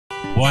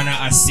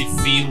Bwana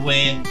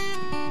asifiwe.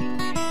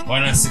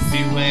 Bwana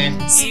asifiwe.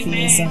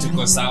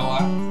 Tuko sawa?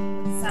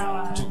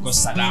 Sawa. Tuko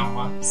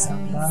salama?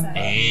 Sawa.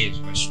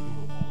 Tunashukuru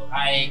Mungu.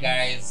 Hi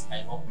guys,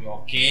 I hope you're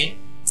okay.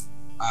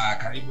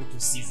 Karibu to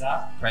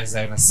Caesar Christ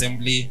Zion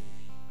Assembly.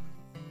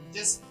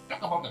 Just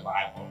talk about the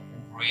Bible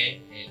and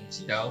pray and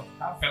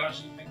have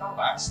fellowship and all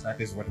that.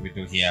 That is what we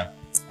do here.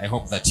 I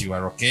hope that you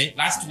are okay.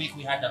 Last week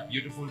we had a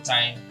beautiful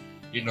time,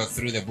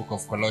 through the book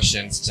of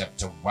Colossians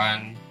chapter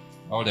 1,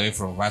 all the way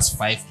from verse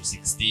 5 to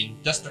 16,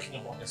 just talking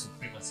about the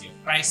supremacy of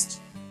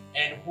Christ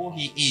and who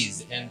he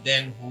is, and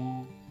then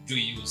who do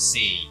you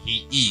say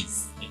he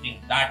is? I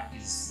think that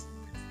is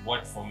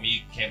what for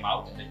me came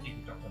out, and I think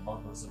we talked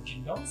about also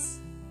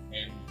kingdoms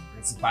and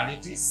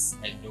principalities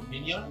and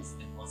dominions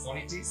and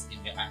authorities in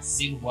the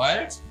unseen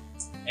world.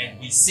 And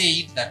we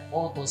said that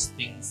all those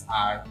things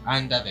are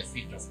under the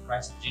feet of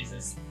Christ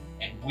Jesus,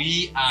 and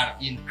we are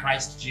in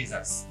Christ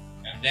Jesus,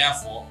 and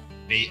therefore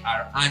they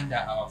are under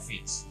our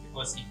feet.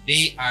 Because if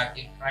they are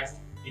in Christ,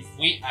 if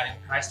we are in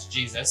Christ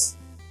Jesus,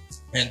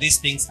 and these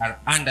things are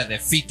under the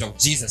feet of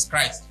Jesus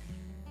Christ,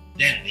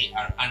 then they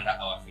are under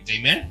our feet.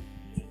 Amen?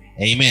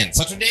 Amen.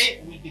 So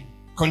today we'll be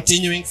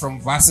continuing from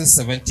verses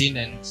 17,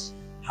 and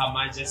Her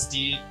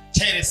Majesty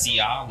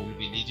Teresia will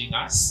be leading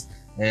us.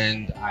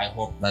 And I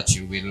hope that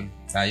you will,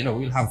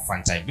 we'll have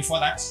fun time.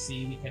 Before that,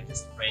 we can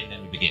just pray and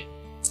then we begin.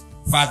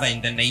 Father,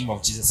 in the name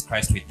of Jesus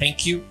Christ, we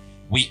thank you.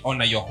 We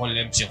honor your holy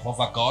name,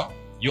 Jehovah God.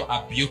 You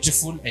are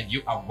beautiful and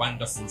you are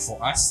wonderful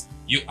for us.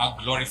 You are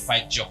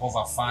glorified,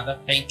 Jehovah Father.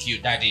 Thank you,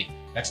 Daddy,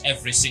 that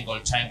every single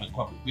time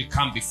we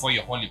come before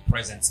your holy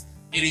presence,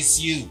 it is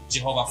you,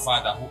 Jehovah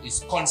Father, who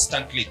is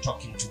constantly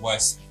talking to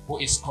us, who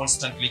is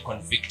constantly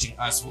convicting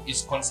us, who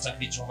is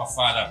constantly, Jehovah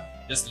Father,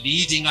 just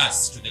leading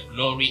us to the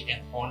glory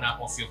and honor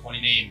of your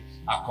holy name,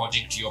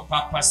 according to your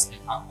purpose and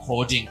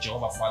according,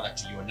 Jehovah Father,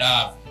 to your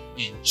love.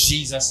 In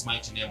Jesus'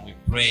 mighty name we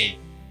pray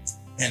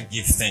and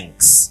give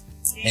thanks.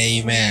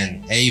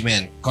 Amen.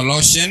 Amen.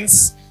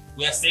 Colossians,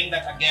 we are saying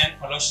that again.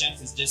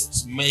 Colossians is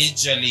just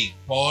majorly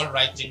Paul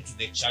writing to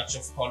the church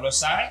of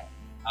Colossae,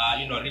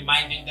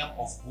 reminding them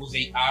of who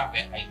they are,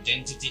 their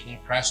identity in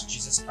Christ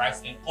Jesus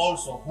Christ, and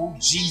also who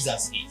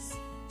Jesus is.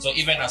 So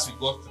even as we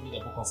go through the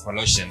book of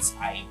Colossians,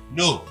 I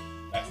know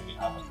that we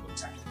will have a good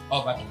time.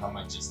 Over to Her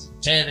Majesty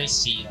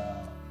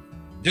Teresia.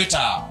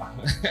 Duta.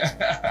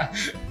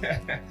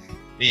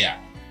 Yeah.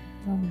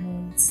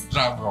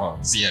 Drum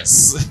rolls,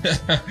 yes.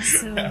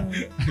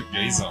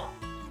 Okay, so.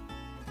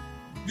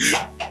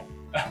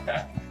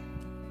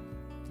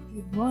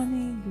 Good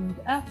morning, good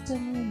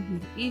afternoon,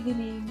 good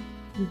evening,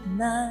 good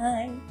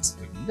night.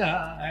 Good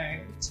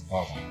night.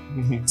 Oh.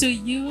 To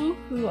you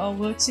who are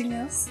watching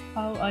us,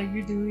 how are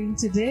you doing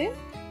today?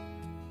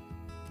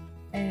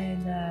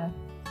 And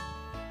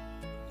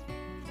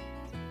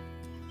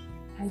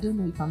I don't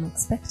know if I'm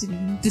expecting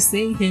you to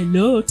say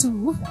hello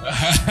too.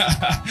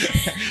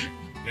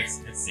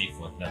 Let's say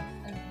for them.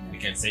 We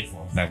can say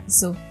for them.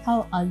 So,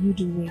 how are you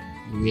doing?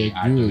 We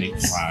are doing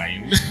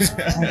fine.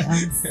 I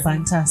am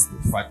fantastic.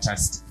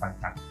 Fantastic.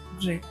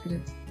 Great.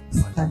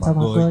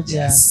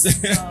 Yes.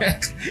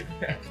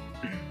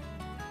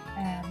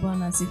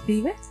 Bwana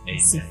asifiwe.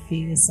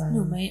 Asifiwe sana.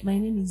 No, my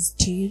name is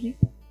Terry.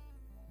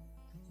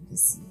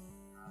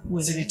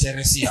 Sini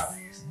Teresia.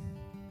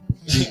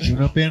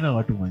 Unapenda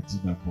watu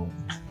majina bora.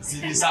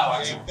 Sini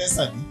sawa.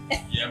 Pesa ni?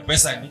 Yeah,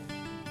 pesa ni.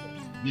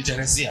 Ni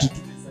Teresia.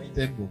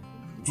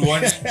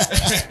 Tuone.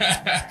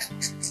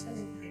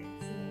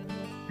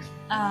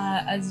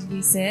 As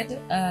we said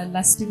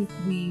last week,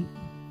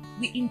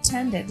 we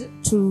intended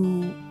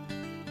to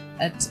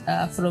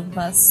from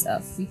verse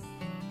 15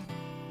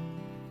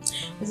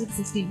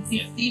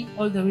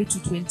 all the way to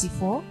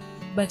 24,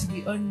 but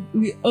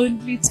we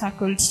only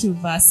tackled 2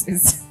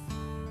 verses,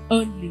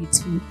 only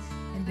 2,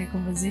 and the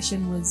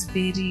conversation was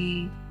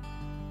very,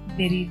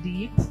 very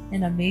deep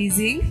and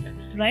amazing,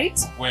 right?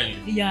 Well,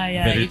 yeah,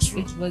 it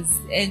was,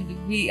 and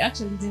we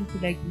actually didn't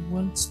feel like we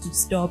want to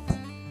stop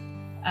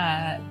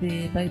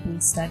the Bible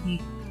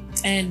study.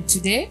 And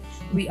today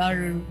we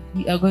are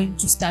going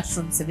to start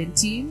from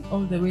 17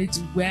 all the way to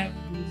where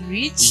we will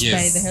reach, yes,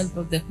 by the help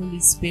of the Holy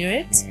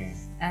Spirit.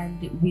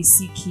 And we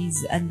seek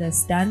his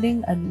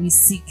understanding, and we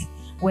seek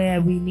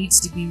where we need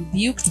to be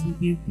rebuked, we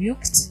be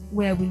rebuked.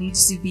 Where we need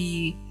to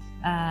be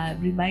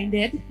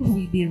reminded,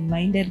 we be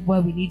reminded.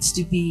 Where we need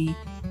to be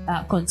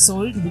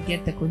consoled, we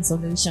get the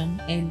consolation.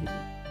 And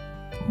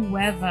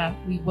whoever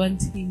we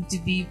want him to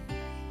be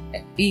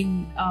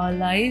in our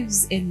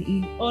lives and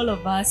in all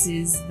of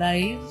us's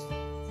lives,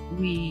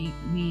 we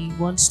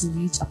want to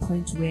reach a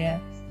point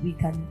where we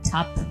can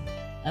tap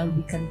and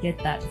we can get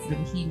that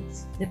from him.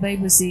 The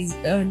Bible says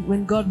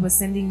when God was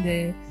sending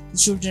the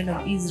children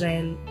of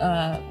Israel,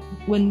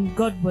 when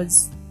God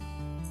was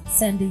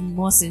sending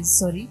Moses,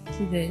 to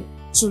the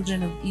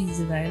children of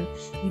Israel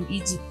in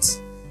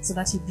Egypt, so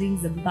that he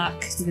brings them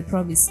back to the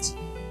promised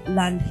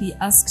land, he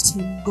asked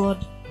him,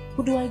 God,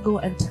 who do I go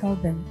and tell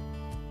them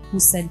who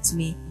sent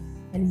me?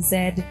 And he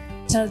said,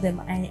 tell them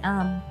I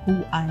am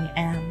who I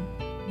am.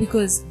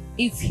 Because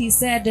if he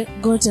said,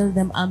 go tell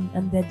them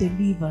I'm the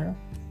deliverer,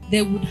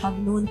 they would have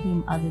known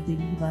him as a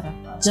deliverer,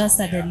 just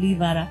a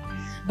deliverer.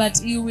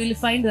 But you will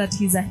find that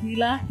he's a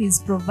healer. He's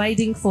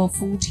providing for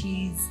food.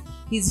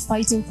 He's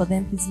fighting for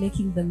them. He's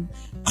making them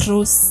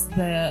cross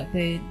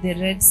the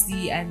Red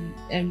Sea, and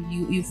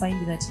you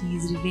find that he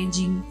is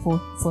revenging for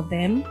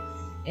them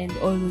and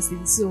all those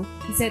things. So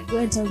he said, go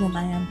and tell them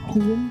I am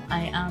whom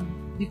I am,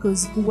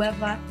 because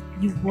whoever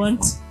you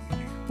want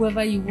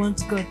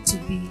God to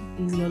be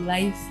in your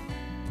life,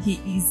 he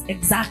is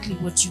exactly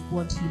what you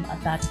want him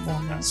at that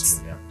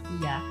moment.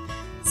 Yeah.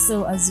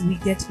 So as we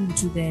get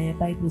into the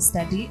Bible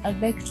study,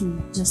 I'd like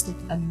to just take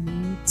a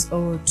minute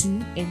or two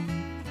and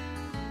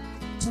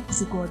talk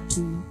to God,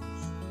 to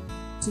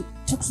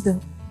talk to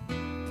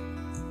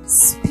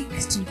speak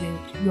to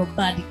your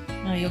body,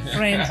 your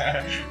friend,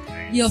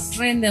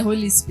 the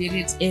Holy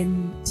Spirit,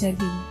 and tell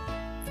him,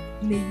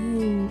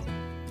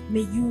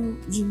 may you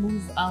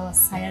remove our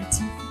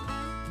scientific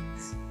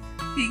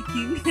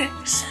thinking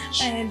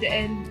and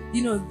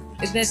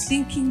the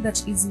thinking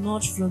that is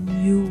not from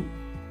you,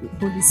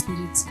 Holy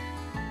Spirit,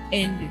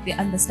 and the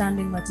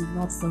understanding that is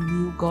not from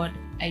you, God.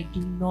 I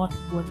do not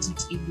want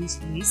it in this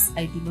place.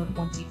 I do not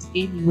want it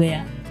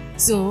anywhere.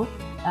 So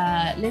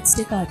let's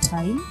take our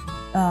time,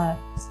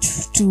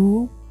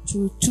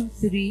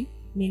 2-3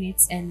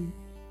 minutes, and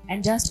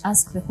just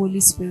ask the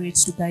Holy Spirit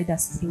to guide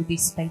us through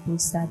this Bible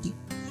study,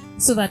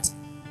 so that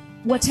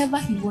whatever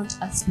he wants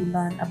us to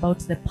learn about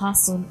the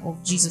person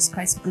of Jesus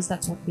Christ, because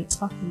that's what we're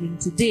tackling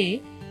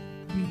today.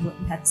 We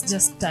had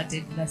just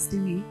started last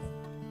week.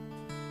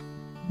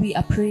 We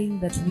are praying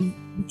that we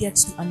get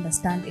to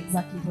understand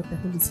exactly what the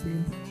Holy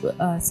Spirit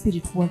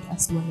wants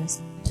us to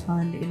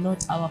understand, and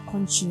not our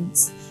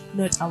conscience,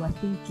 not our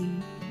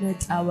thinking,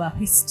 not our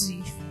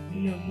history.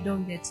 We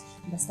don't get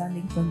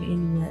understanding from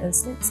anywhere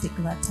else. Let's take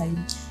that time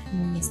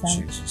and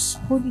understand.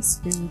 Holy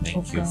Spirit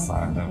of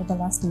God,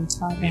 everlasting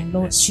Father and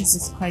Lord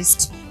Jesus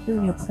Christ,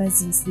 in your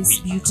presence, this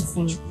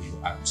beautiful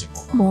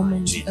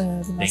moment,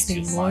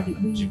 everlasting Lord,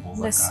 we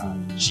bless you,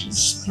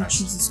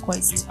 Jesus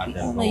Christ. We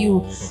honor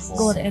you,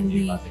 God, and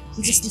we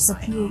just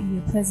disappear in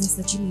your presence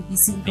that you may be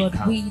seen, God.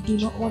 We do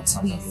not want to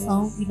be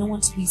found, we don't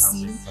want to be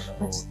seen,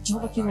 but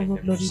Jehovah King of all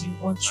glory, we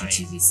want you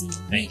to be seen.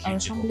 We are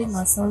humbling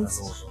ourselves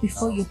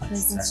before your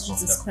presence,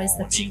 Jesus Christ,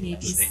 that you may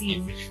be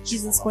seen,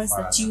 Jesus Christ,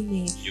 that you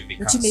may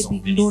be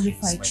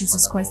glorified,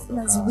 Jesus Christ. And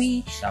as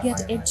we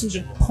get into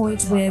the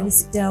point where we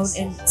sit down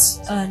and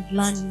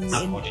learn you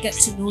and get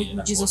to know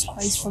you, Jesus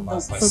Christ, from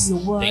your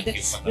word,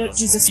 Lord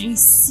Jesus, we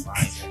seek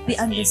the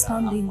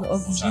understanding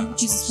of you,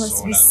 Jesus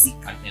Christ. We seek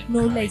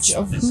knowledge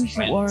of who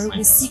you are.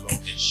 We seek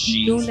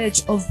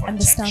knowledge of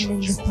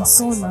understanding the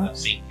persona,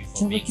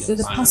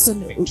 the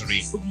person of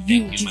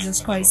you, Jesus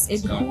Christ,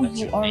 and who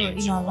you are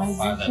in our lives,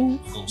 and who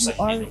you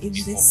are in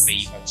this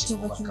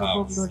Jehovah King of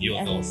all glory,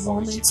 and in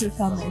moments to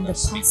come in the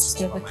past,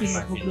 Jehovah King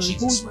of all glory,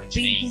 who you've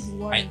been, who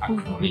you are, and who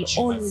you will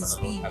always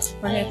be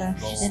forever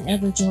and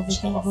ever, Jehovah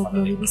King of all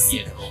glory. We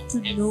seek to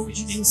know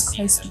Jesus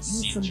Christ, you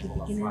from the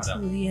beginning to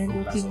the end,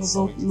 O King of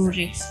all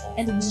glory,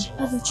 and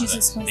whatever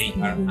Jesus Christ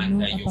that we will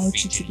know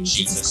about you today,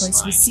 Jesus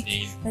Christ, we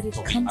seek that it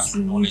comes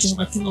from you,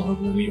 Jehovah King of all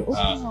glory. Open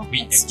our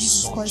hearts,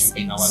 Jesus Christ,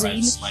 and of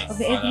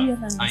every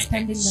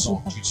understanding that we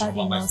have had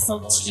in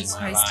ourselves, Jesus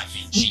Christ.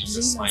 We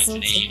drain ourselves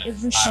of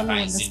every shallow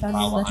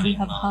understanding that we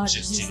have had,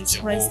 Jesus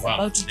Christ,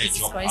 about you,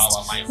 Jesus Christ.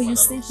 For you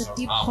say the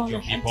deep call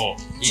of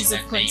Jesus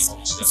Christ.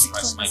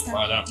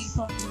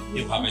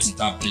 You have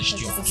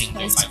established your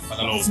kingdom, my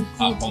Father Lord,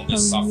 upon the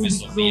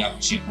surface of the earth,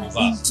 Jehovah.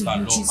 But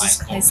Lord, my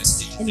God, the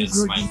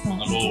citizens, my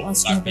Father Lord,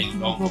 that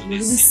belong to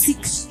the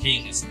city whose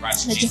King is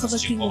Christ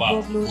Jesus,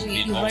 Jehovah, who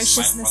belongs,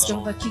 my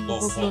Father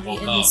Lord,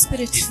 and the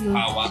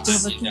Spirit-filled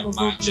Jehovah King of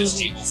all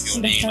majesty of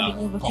your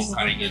name,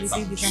 conquering and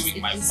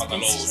subduing, my Father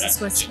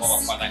Lord,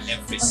 Jehovah, Father,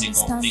 every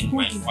single thing,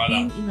 my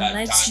Father,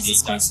 that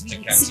is about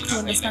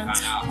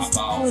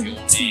your name.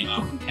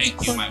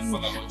 Thank you, my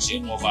Father Lord,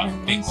 Jehovah,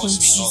 because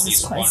we know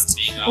this one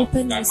thing,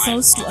 open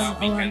ourselves to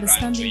our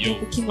understanding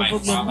of the King of all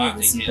glory,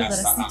 the people that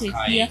are seated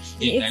here,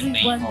 and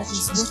everyone that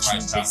is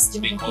watching this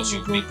Jehovah King of all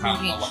glory.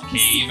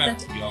 That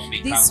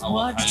this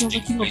word,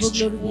 Jehovah King of all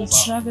glory, will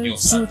travel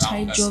through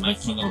time, Jehovah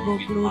King of all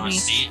glory,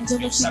 and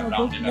Jehovah King of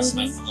all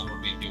glory,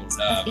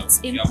 that its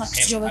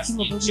impact, Jehovah King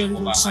of all glory,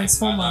 will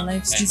transform our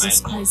lives,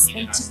 Jesus Christ,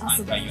 and to us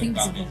of the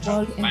things of the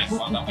world and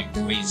what we have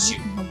done,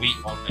 what we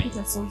have put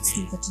ourselves to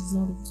that is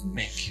not of you.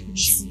 Thank you,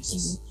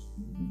 Jesus.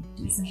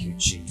 Thank you,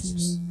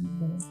 Jesus.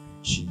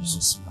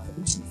 Jesus, my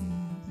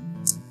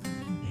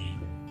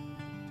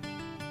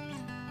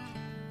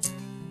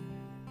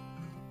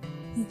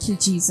Thank you,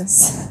 Jesus.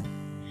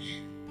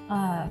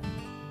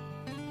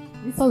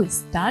 Before we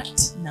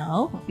start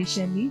now,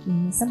 officially,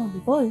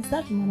 before we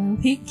start,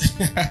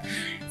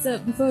 so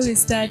before we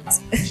start,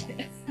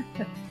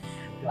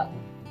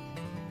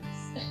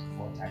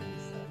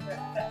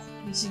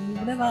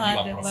 we've never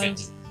heard about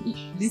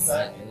this.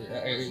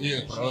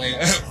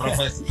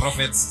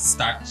 Prophets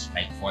start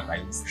like 4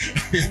 times.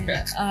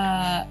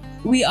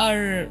 We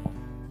are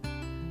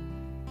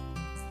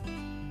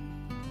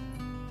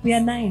 9. We are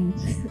 9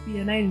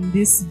 in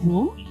this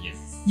room.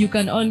 Yes. you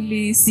can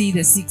only see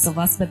the 6 of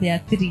us, but there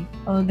are 3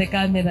 on the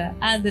camera,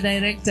 and the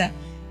director.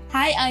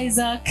 Hi,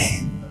 Isaac.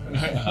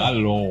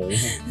 Hello.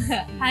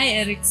 Hi,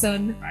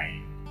 Erickson.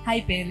 Hi.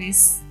 Hi,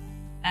 Paris.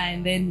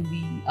 And then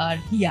we are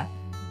here.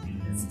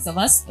 The 6 of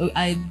us.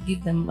 I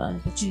give them an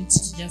opportunity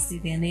to just say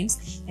their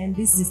names. And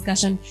this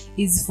discussion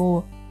is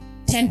for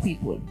 10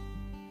 people.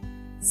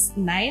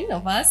 9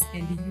 of us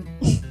and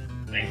you.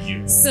 Thank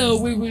you. So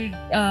we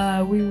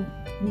will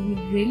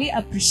really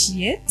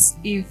appreciate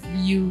if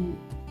you.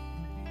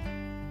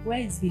 Where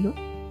is below?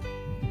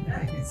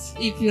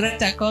 If you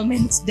write a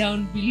comment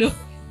down below.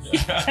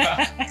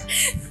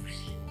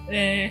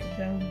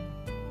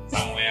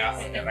 Somewhere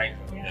on the right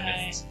or the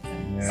left.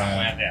 Yeah.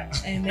 Somewhere there.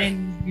 And then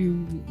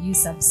you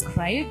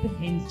subscribe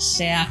and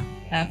share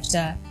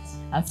after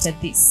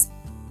this.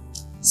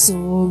 So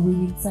we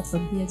will start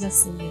from here.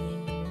 Just say your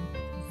name and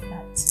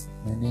then start.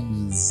 My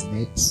name is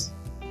Nate.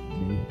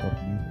 Nate of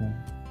Nathan.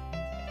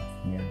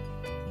 Yeah.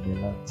 They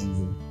love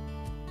Jesus.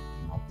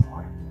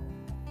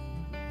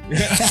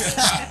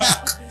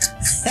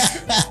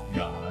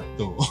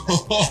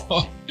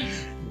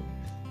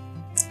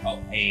 Oh,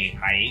 hey,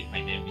 hi,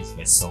 my name is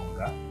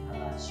Wesonga.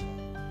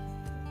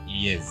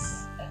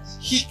 Yes.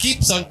 He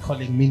keeps on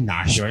calling me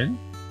Nashon.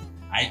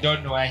 I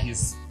don't know where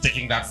he's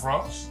taking that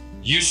from.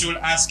 You should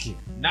ask him.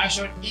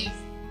 Nashon is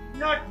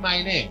not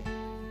my name.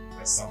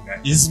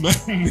 Wesonga is my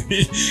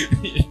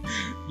name.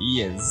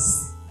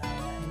 Yes. I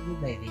go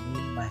by the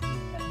name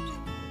Mahinda.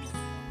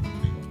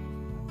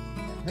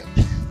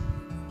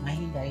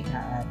 Mahinda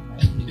ita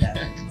Mahinda.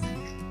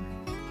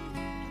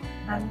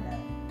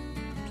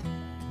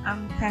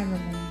 I'm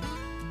Caroline.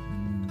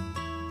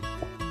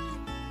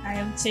 I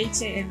am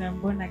Cheche and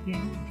I'm born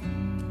again.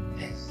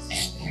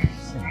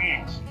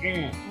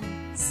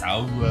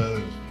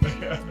 Sour.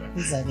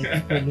 These are the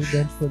people who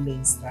don't follow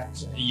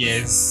instructions.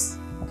 Yes.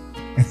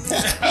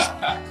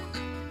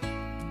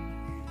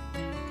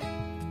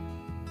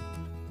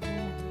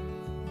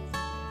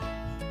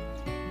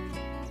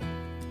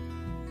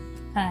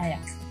 Hiya.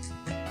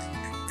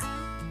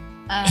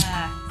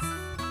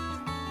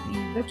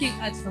 We're looking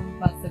at from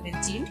verse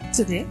 17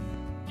 today,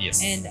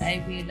 Yes. and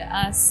I will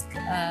ask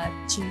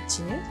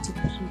Cheche to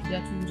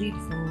read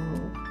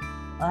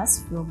for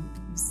us from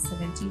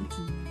 17 to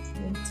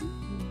 20,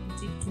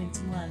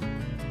 21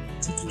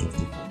 to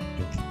 24.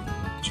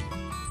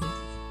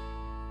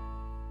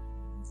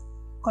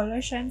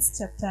 Colossians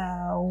chapter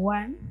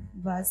 1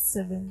 verse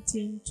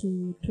 17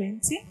 to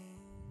 20.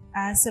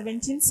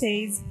 17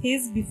 says, He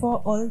is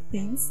before all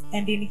things,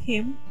 and in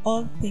Him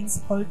all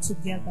things hold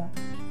together.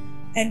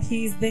 And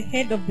He is the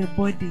head of the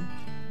body,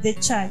 the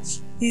church.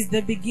 He is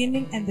the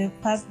beginning and the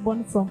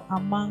firstborn from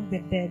among the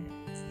dead,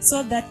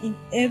 so that in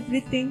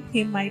everything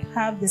He might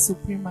have the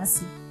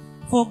supremacy.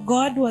 For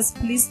God was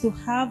pleased to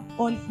have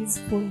all His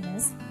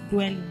fullness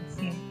dwell in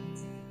Him,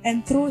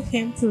 and through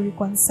Him to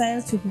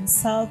reconcile to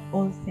Himself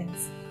all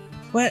things,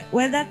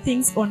 whether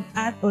things on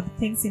earth or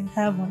things in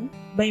heaven,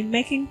 by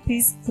making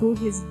peace through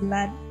His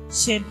blood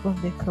shed on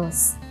the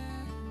cross.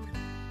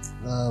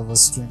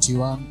 Verse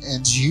 21.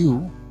 And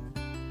you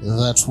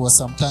that were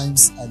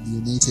sometimes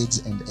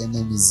alienated and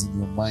enemies in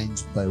your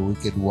mind by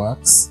wicked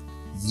works,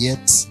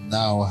 yet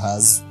now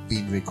has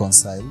been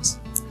reconciled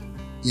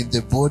in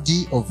the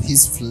body of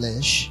His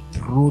flesh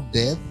through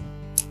death,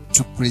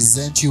 to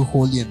present you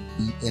holy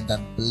and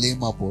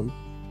unblameable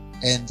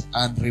and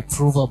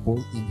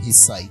unreprovable in His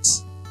sight.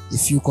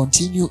 If you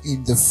continue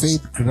in the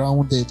faith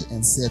grounded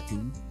and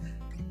settled,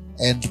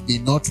 and be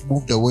not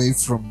moved away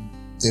from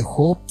the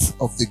hope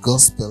of the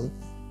gospel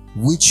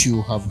which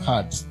you have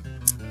heard,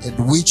 and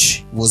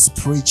which was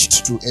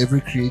preached to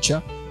every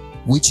creature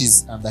which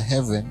is under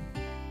heaven,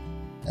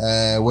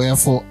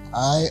 wherefore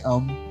I,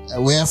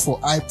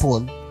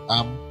 Paul,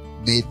 am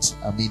made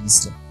a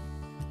minister.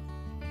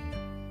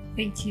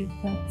 Thank you.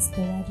 That's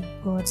the word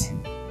of God.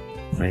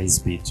 Praise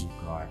be to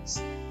God.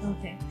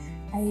 Okay.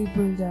 I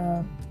would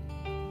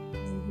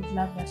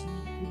love that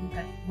we look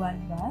at one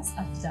verse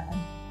after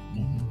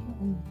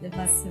the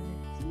verse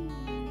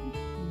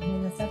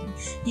 17.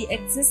 He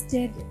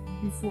existed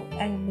before.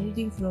 I am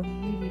reading from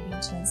New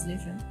Living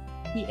Translation.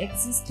 He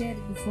existed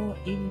before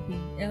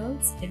anything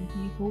else, and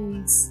He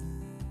holds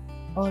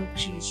all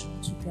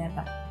creation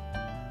together.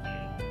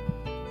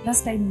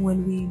 Last time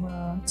when we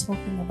were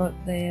talking about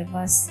the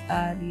verse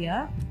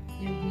earlier,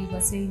 we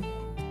were saying,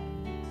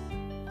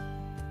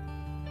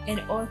 and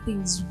all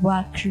things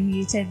were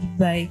created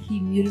by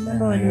Him. You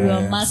remember when we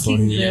were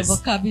marking the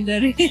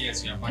vocabulary?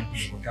 Yes, we are marking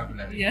the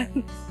vocabulary. Yeah.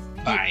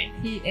 Bye.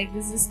 He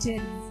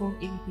existed before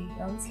anything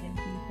else, and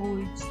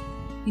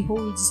He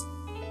holds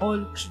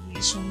all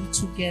creation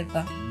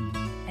together.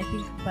 I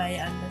think by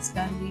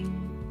understanding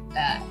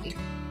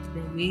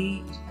the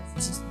way it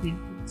has just been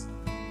put,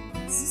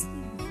 existed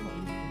before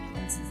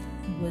anything else.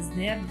 He was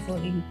there before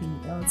anything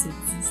else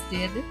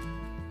existed,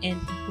 and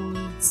He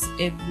holds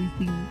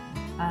everything,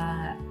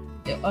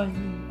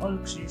 all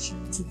creation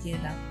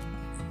together.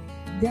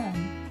 Dan,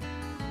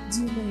 do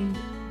you mind?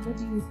 What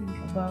do you think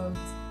about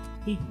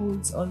He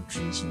holds all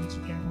creation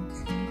together.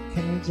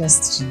 Can I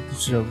just read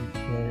from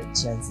the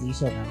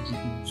translation I'm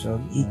reading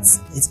from?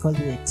 It's called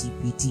the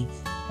TPT.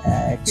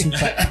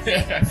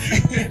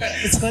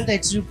 It's called the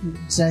true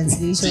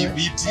translation.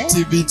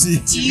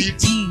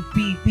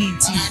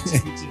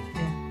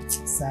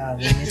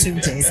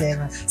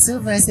 So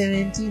verse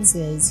 17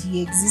 says,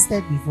 He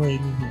existed before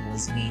anything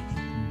was made,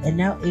 and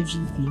now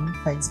everything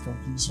finds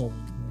completion in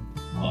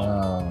Him.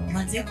 Wow.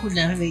 Manze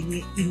kuna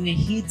venye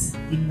imehit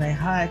in my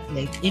heart,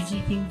 like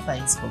everything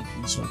finds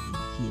completion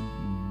in Him.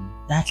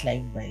 That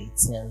line by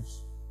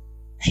itself,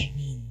 I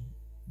mean,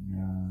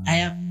 I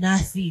am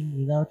nothing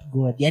without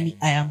God. Yani,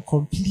 I am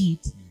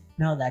complete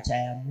now that I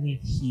am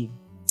with Him.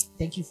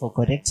 Thank you for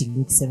correcting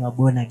me. Sema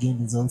born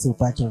again is also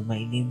part of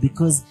my name,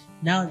 because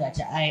now that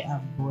I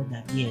am born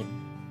again,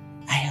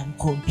 I am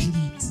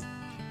complete.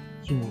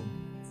 Yo,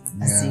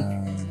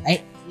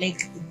 I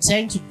like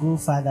trying to go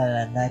further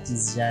than that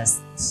is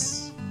just,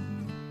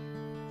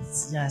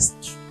 it's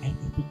just, I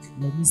think,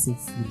 let me say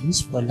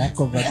foolish for lack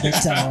of a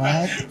better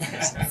word.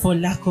 For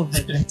lack of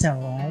a better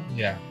word.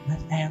 Yeah. But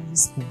I am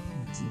just complete.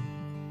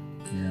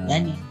 Yeah.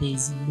 And there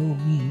is no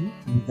me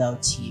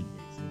without Him.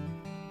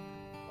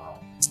 Wow.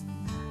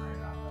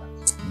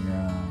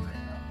 Yeah.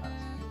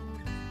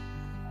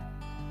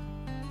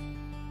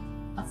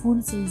 A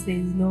fool says there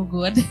is no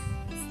God.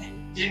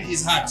 In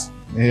his heart.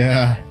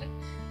 Yeah.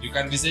 You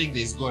can be saying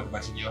there is God,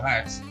 but in your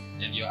heart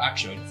and your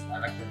actions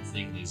are actually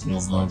saying there is no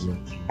There's no God.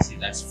 God. You see,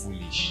 that's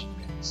foolish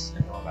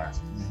and all that.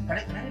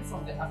 Can I read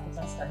from the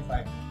African Study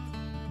Bible?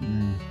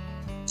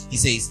 He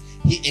says,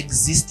 He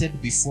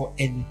existed before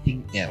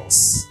anything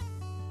else,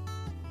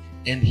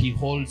 and He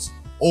holds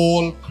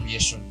all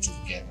creation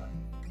together.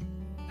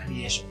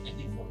 Creation. I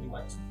think for me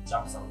what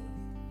jumps out of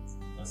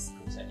the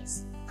scripture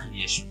is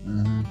creation.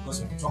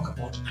 Because when we talk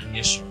about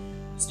creation,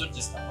 it's not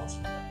just about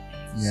human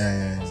beings.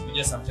 Yeah. Because we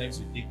just sometimes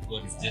we think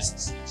God is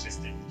just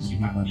interested in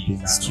Human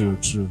beings. True.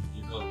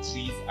 You know,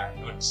 trees are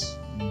not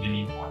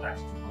very important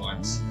to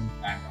God,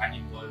 and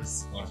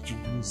animals or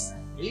chunglus.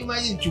 Can you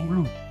imagine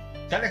chunglu?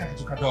 Kale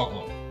katoto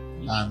kadogo.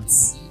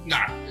 Ants.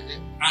 Nah,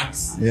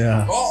 ants.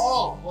 Yeah.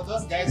 Oh, for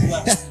those guys who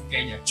are not in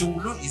Kenya,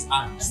 chunglu is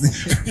ants.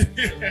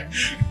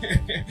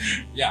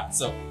 Yeah,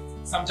 so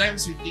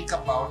sometimes we think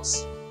about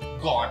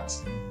God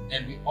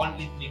and we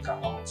only think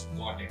about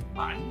God and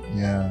man.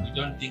 Yeah. We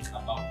don't think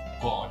about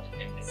God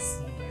and the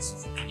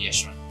fullness of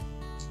creation.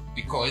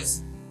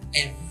 Because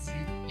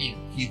everything,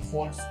 He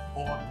holds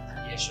all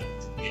creation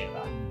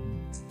together.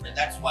 And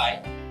that's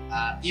why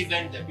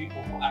even the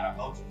people who are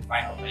about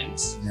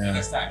environment, you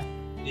understand,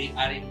 they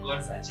are in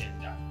God's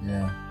agenda.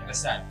 Yeah. You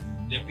understand?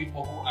 The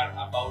people who are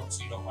about,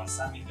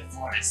 conserving the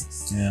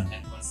forests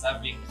and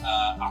conserving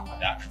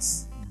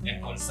aqueducts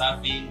and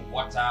conserving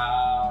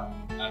water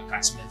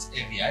catchment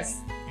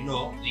areas,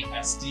 they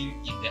are still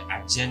in the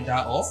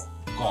agenda of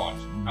God.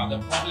 Now the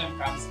problem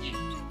comes in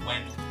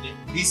when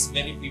these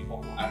very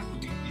people who are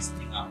doing this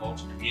thing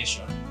about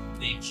creation,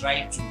 they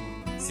try to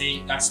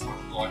say that's not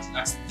God,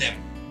 that's them.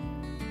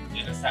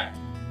 You understand?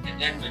 And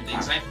then when they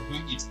try to do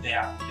it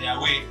their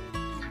way,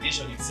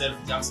 creation itself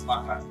jumps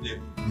back at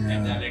them.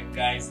 And they're like,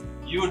 guys,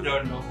 you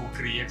don't know who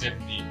created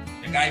me.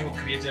 The guy who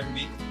created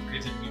me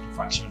to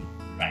function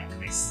like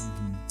this.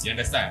 You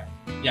understand?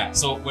 Yeah,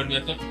 so when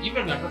we're talking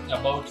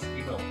about,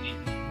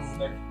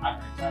 improvement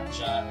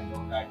agriculture and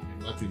all that,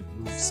 and what to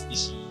improve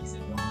species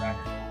and all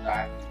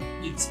that,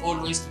 it's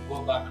always to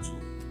go back to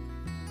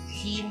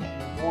Him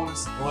who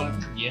holds all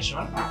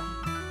creation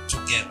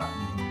together.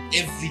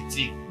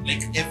 Everything,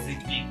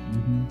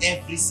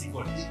 every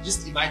single,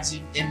 just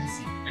imagine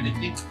anything. And I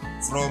think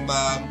from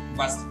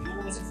verse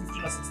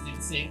 15 or 16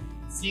 saying,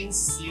 things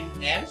seen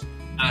and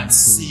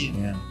unseen.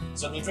 Yeah.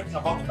 So we're talking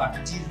about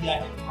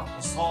bacteria and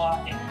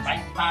protozoa and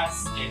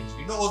vipers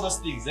and all those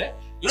things.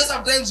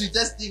 Sometimes we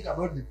just think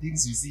about the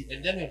things we see,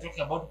 and then we're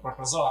talking about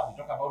protozoa, we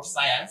talk about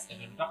science, and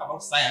when we talk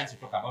about science, we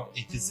talk about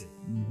atheism.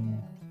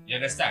 You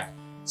understand?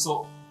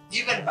 So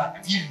even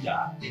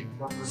bacteria and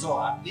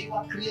protozoa, they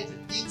were created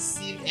in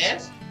seen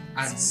and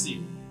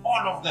unseen.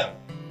 All of them.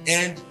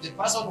 And the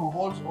person who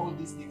holds all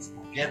these things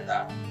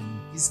together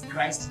is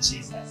Christ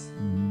Jesus.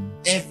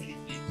 Everything.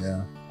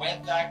 Yeah.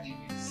 Whether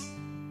it is,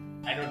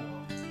 I don't know.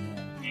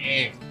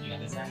 You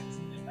understand?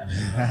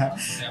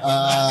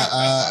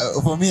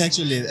 For me,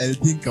 actually, I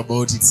think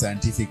about it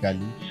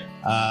scientifically.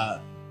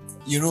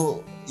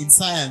 In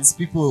science,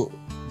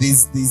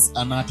 there's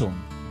an atom.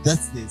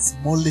 That's the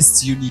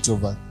smallest unit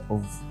of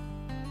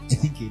I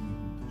think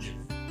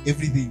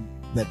everything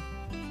that,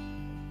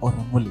 or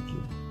a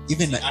molecule,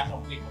 even like,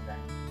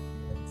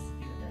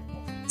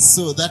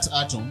 so that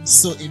atom.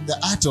 So in the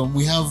atom,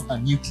 we have a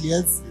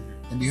nucleus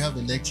and we have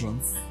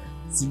electrons.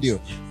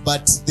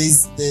 But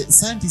the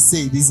scientists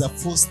say there's a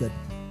force that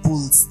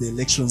pulls the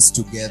electrons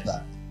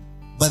together,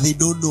 but they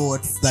don't know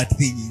what that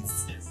thing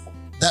is.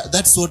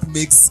 That's what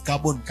makes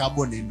carbon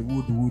and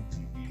wood.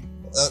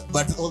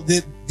 But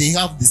they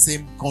have the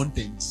same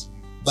content,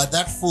 but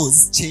that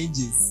force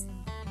changes,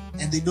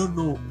 and they don't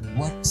know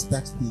what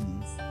that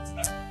thing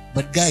is.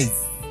 But guys,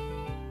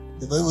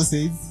 the Bible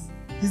says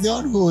He's the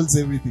one who holds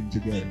everything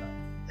together.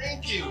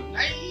 Thank you.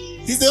 Nice.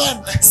 He's the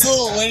one. So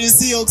when you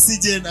see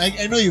oxygen,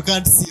 I know you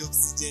can't see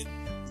oxygen.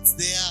 It's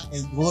there,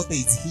 and water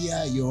is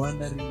here. You're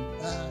wondering,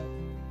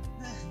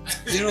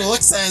 you know,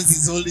 what science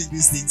is holding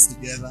these things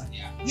together?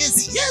 Yeah. Yes,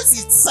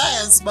 it's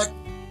science, but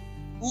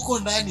huko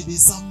ndani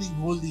there's something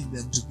holding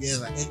them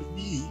together. And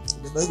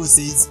the Bible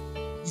says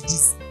it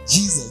is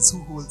Jesus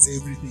who holds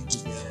everything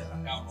together.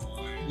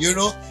 You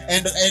know,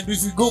 and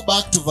if we go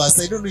back to verse,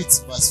 I don't know, it's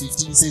verse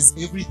 15. It says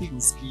everything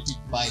was created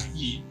by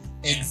Him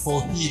and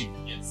for Him.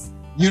 Yes.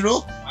 You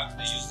know,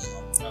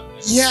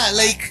 yeah,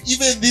 like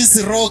even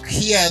this rock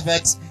here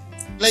that,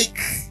 like,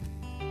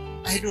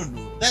 I don't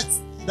know,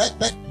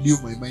 that blew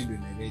my mind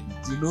when I read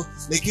it. You know,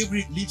 like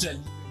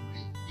literally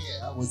my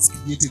hair was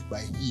created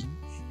by Him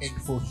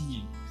and for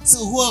Him.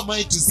 So who am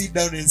I to sit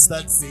down and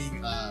start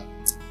saying,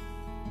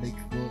 like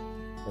God,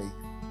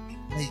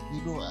 like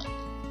you know,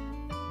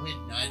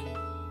 when none,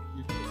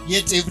 you know,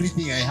 yet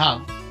everything I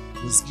have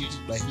was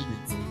created by Him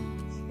and for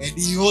Him, and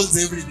He holds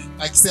everything.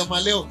 Akisema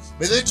leo,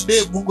 but then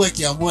today Mungu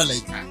akiamua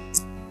like,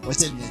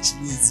 wacha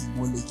niachilie hizi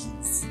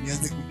molecules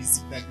nianze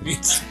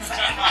kudisintegrate.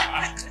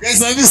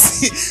 Guys,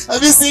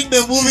 have you seen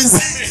the movies?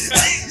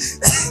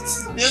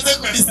 Nianze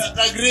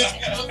kudisintegrate.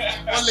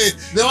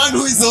 The one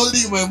who is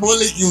holding my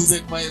molecules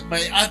and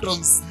my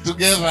atoms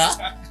together,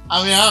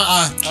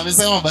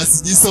 amesema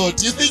basi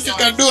jisort. You think you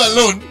can do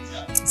alone?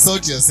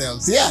 Sort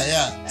yourselves.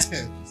 Yeah.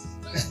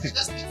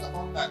 Just think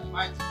about that.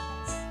 Imagine.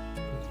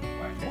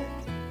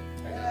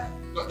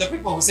 The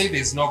people who say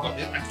there's no God,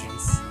 they're actually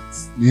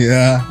fools.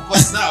 Yeah.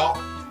 Because now,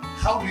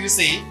 how do you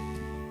say,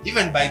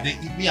 even by the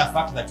mere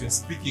fact that you're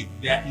speaking,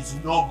 there is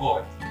no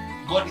God,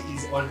 God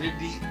is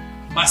already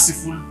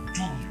merciful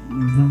to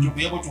you, to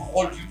be able to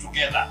hold you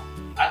together.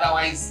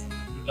 Otherwise,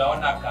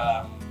 utaona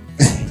ka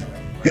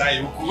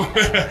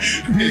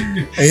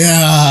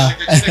yeah.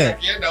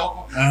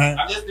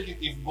 I'm just thinking,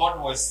 if God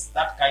was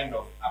that kind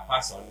of a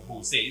person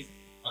who says,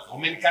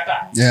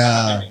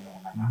 yeah.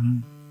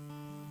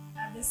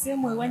 The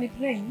same way, when it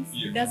rains,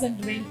 it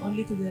doesn't rain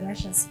only to the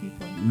righteous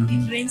people.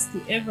 It rains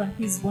to everyone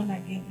who is born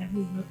again and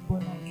who is not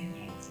born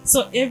again.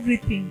 So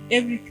everything,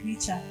 every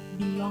creature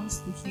belongs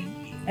to Him,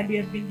 and we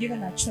have been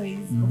given a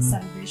choice of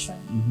salvation.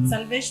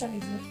 Salvation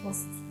is not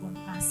forced on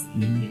us.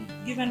 We've been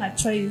given a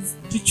choice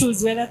to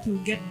choose whether to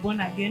get born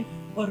again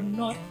or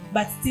not,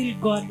 but still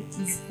God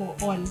is for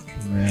all.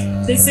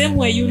 Yeah. The same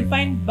way, you will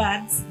find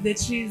birds, the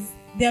trees,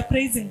 they are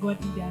praising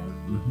God in their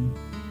own.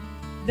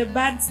 The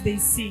birds, they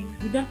sing.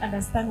 We don't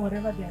understand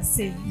whatever they are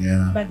saying,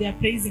 but they are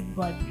praising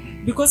God.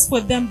 Because for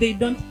them, they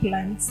don't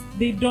plant,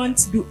 they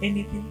don't do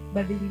anything,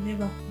 but they will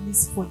never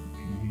miss food.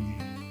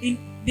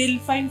 They'll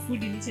find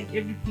food in each and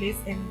every place,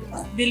 and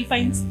they'll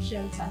find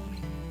shelter.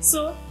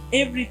 So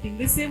everything,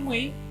 the same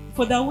way,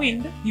 for the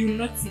wind, you will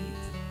not see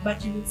it,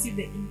 but you will see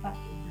the impact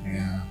of it.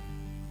 Yeah.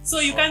 So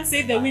you can't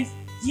say the wind,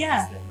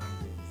 yes,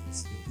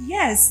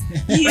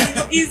 he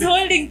is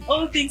holding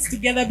all things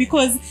together,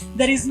 because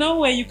there is no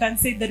way you can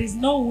say there is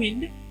no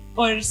wind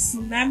or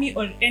tsunami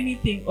or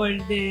anything, or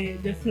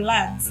the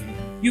floods.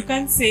 You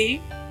can't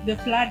say the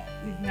flood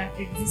is not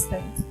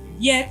existent.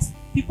 Yet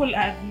people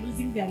are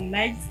losing their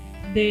lives.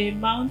 The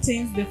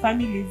mountains, the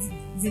families,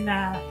 they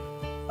are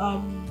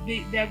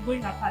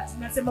going apart.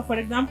 For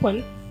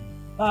example,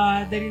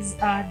 there is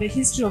the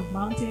history of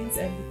mountains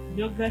and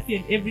geography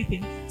and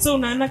everything. So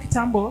unaona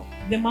kitambo,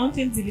 the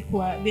mountains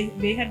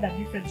they had a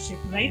different shape,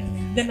 right?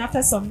 Then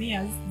after some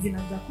years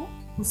zinaanza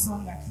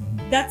kusonga.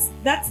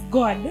 That's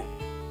God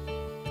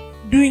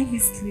doing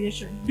His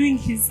creation, doing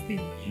His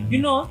thing. You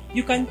know,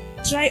 you can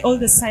try all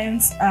the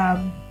science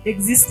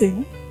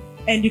existing,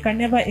 and you can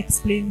never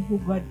explain who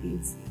God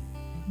is,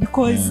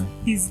 because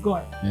He's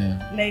God.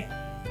 Like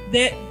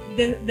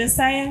the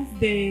science,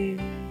 the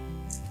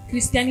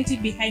Christianity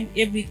behind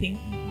everything,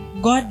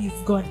 God is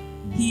God.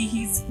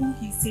 He is who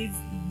He says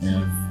He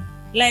is.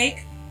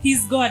 Like,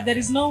 He's God. There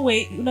is no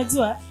way.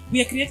 Unajua,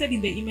 we are created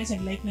in the image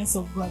and likeness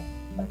of God,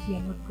 but we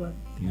are not God.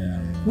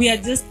 We are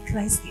just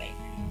Christ-like.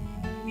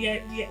 We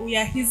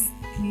are His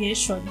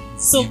creation.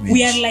 So image.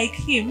 We are like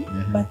Him,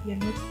 but we are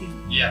not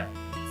Him. Yeah.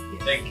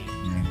 Thank you.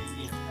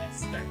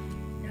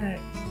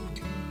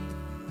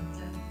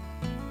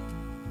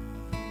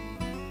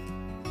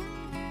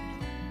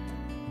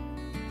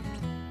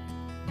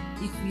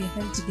 If we are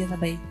held together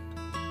by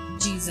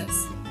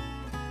Jesus,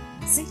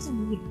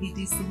 Satan would be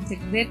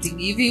disintegrating.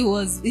 If he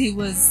was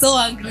so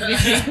angry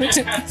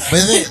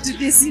to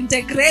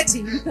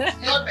disintegrating.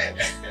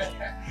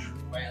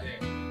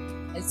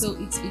 So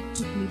it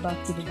took me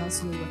back to the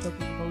verse where we were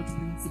talking about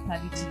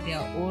principality. They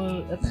are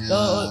all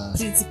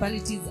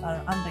principalities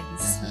are under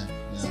His feet.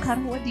 So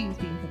Karen, what do you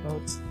think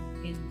about?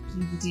 And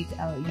please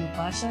read your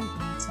version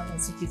and tell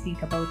us what you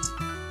think about.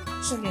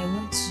 Actually, I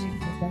want to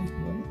read the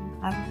Bible.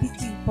 I'm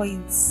picking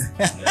points.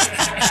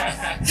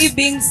 If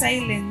being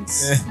silent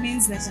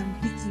means that I'm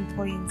picking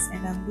points,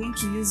 and I'm going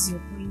to use your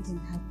point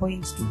and her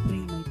point to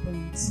bring my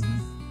point.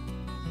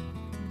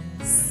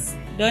 Yes.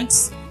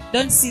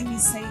 Don't see me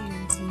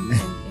silent and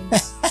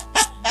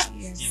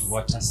yes.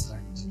 Water slide.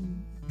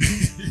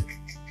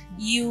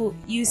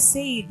 you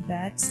said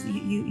that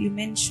you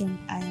mentioned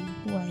I am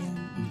who I am,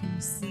 and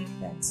you said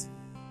that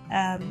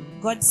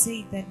God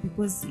said that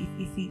because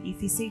if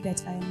he said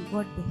that I am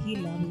God the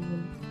healer, we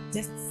will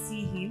just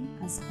see him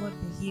as God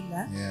the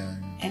healer,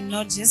 and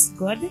not just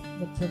God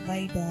the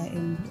provider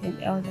and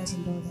all that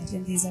and all that.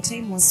 And there's a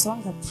time when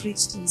Songa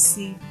preached and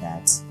said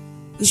that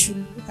we should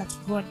look at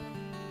God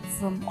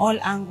from all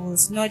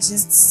angles, not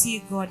just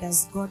see God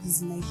as God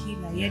is my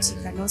healer, yet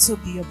he can also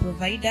be your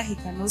provider, he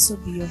can also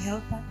be your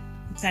helper,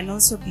 he can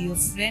also be your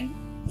friend,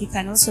 he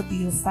can also be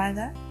your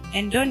father.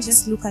 And don't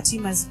just look at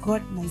him as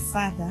God my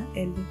father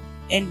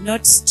and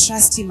not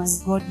trust him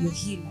as God your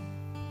healer.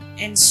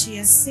 And she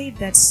has said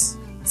that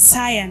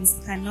science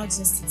cannot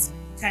just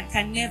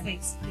can never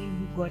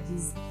explain who God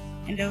is.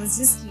 And I was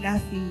just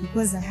laughing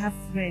because I have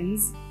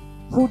friends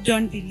who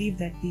don't believe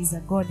that there is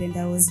a God, and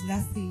I was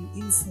laughing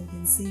inside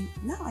and saying,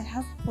 now I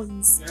have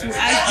points to argue.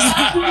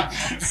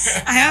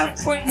 I have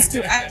points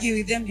to argue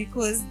with them,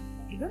 because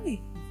I don't know if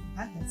you've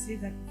heard that, say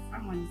that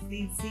someone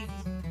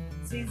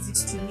says it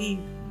to me,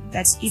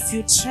 that if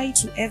you try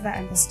to ever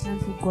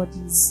understand who God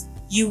is,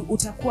 you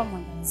utakuwa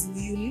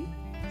mwandawazimu,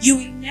 you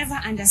will never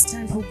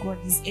understand who God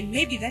is. And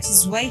maybe that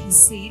is why he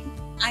said,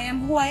 I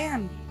am who I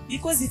am.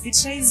 Because if he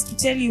tries to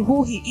tell you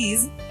who he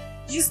is,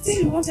 you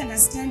still won't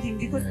understand him.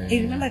 Because I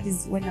remember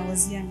this when I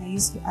was young, I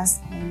used to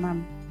ask my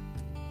mom,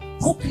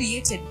 who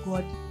created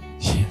God?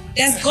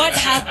 Does God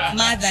have a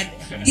mother?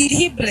 Did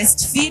he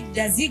breastfeed?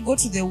 Does he go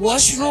to the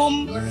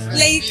washroom?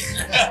 Like,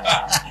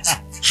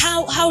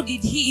 how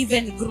did he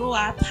even grow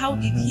up? How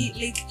did he,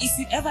 like, if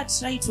you ever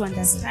try to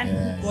understand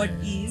who God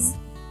is,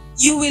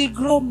 you will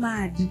grow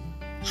mad.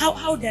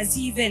 How does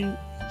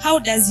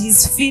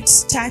his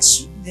feet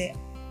touch the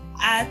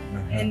earth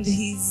and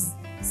he's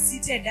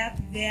seated up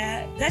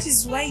there? That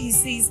is why he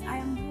says, I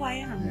am who I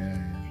am.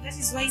 And that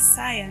is why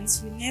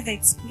science will never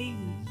explain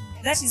him.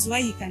 That is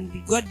why he can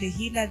be God the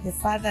healer, the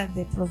father,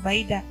 the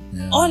provider,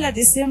 all at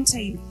the same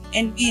time.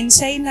 And be in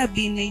China,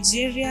 be in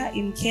Nigeria,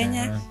 in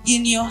Kenya,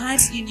 in your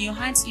heart, in your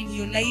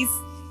life,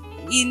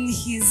 in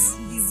his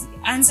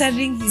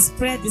answering his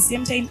prayer at the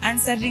same time,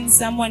 answering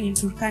someone in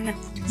Turkana,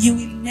 you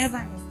will never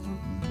understand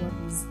who God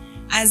is.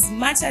 As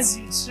much as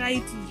you try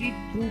to read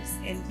books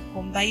and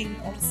combine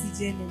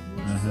oxygen and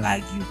want to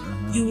argue,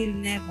 you will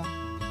never.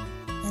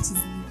 That is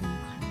living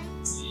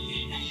Christ.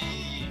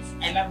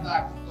 I love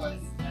that, because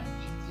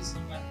this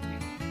human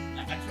being,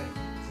 actually,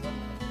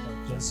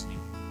 just me.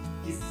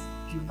 If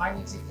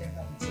humanity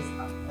ever reaches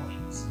a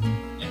point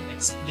and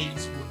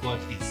explains who God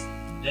is,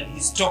 then he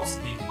stops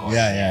being God.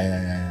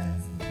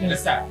 You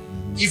understand?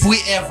 If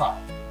we ever,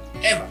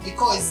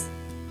 because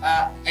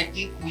I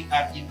think we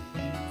are in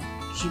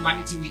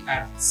humanity, we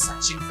are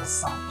searching for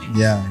something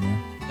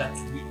that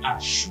we are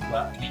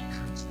sure we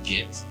can't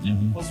get,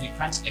 and because we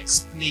can't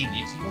explain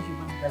it,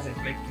 humanity doesn't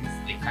like things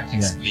they can't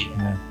explain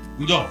it.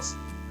 We don't.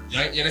 You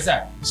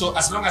understand? So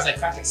as long as I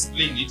can't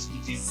explain it,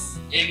 it is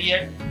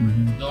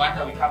alien. No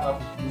wonder we come up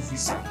with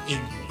movies of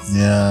aliens.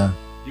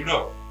 You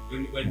know,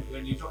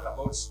 when you talk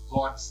about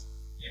God,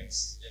 and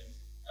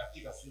I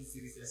think a few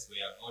series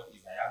where God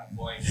is a young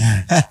boy.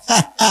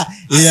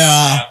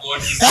 God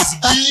is this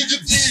big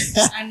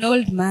thing. An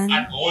old man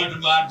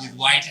with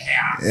white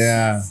hair.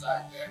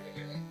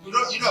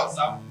 You know,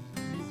 some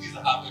movies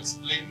have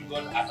explained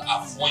God as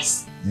a voice.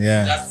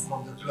 Just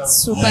from the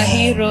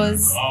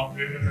superheroes.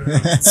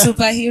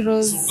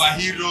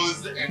 Superheroes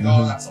and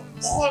all that. So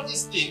all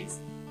these things,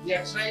 they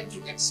are trying to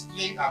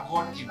explain a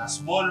God in a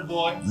small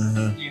body,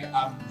 in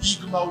a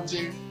big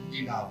mountain,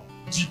 in a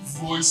deep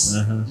voice,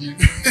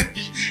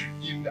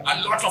 in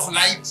a lot of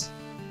light,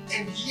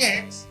 and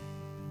yet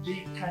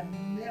they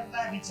can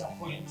never reach a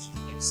point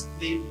to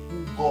explain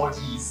who God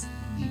is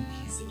in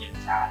his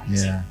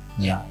entirety.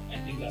 I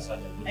think that's what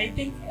I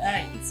think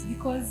it's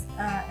because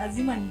as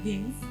human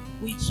beings,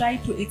 we try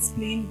to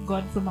explain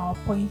God from our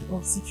point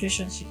of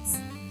situationships.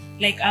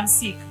 Like, I'm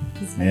sick,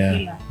 he's my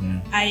healer.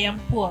 I am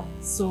poor,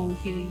 so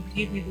he'll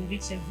give me the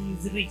riches,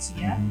 he's rich,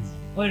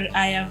 Or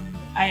I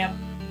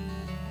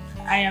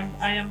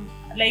am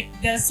like,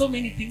 there are so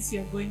many things we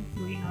are going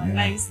through in our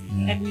lives,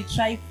 and we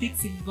try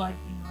fixing God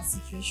in our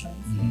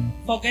situations,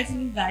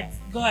 forgetting that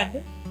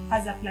God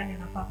has a plan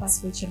and a purpose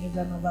for each and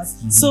every one of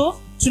us. So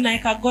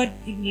tunaeka God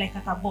in like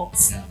a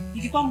box.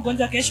 Nikikuwa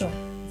mgonjwa kesho,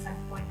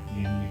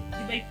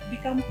 if I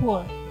become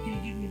poor,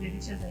 he'll give me the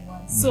riches I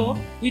want. So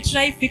we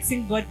try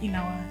fixing God in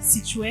our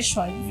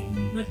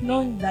situation, not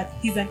knowing that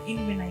he's an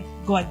infinite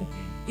God.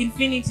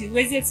 Infinity,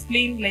 where's he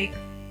explain, like,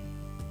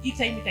 each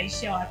time it I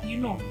share up, you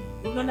know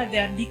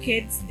there are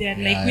decades, they're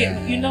like,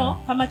 you know,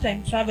 kama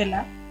time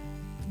traveler,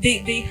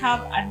 they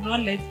have a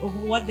knowledge of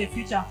what the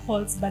future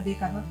holds, but they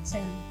cannot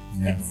tell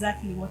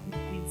exactly what it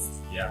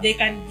is. They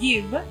can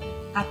give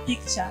a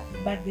picture,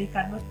 but they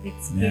cannot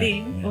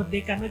explain or they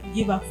cannot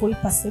give a full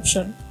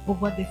perception of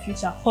what the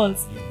future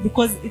holds,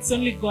 because it's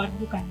only God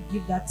who can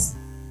give that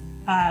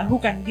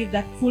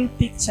full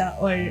picture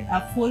or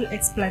a full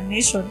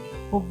explanation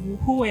of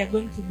who we are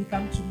going to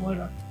become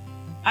tomorrow.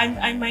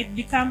 I might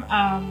get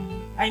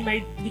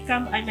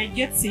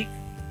sick,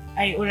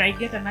 or I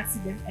get an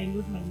accident, I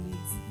lose my leg.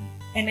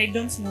 and I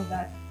don't know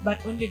that,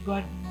 but only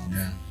God knows.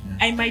 Yeah.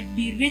 I might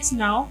be rich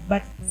now,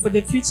 but for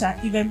the future,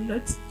 if I'm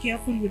not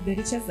careful with the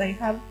riches I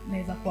have,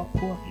 naweza kuwa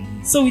poor.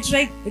 So we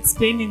try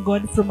explaining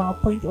God from our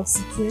point of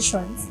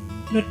situations,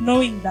 not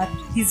knowing that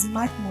He's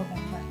much more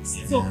than that.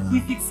 So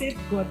we fixate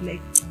God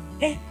like,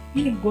 mimi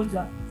ni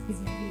mgonjwa, He's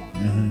my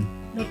healer.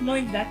 Not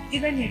knowing that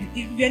even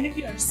if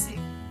you are sick,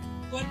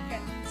 God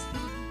can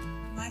still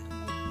much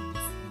more things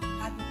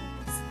other than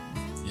this.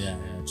 Yeah,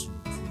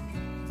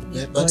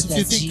 true. But if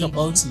you think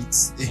about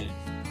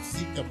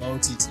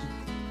it,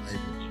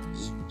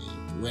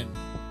 when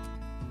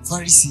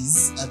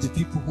Pharisees are the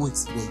people who were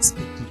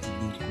expected to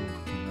know God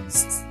the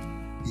most,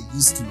 they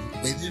used to.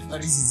 By the way,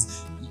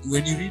 Pharisees,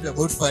 when you read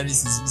about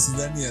Pharisees,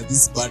 Musidani are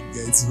these bad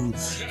guys who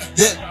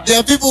they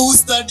are people who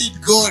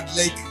studied God,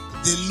 like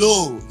the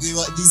law.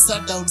 They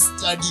sat down,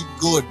 studied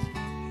God.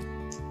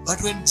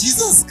 But when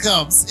Jesus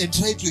comes and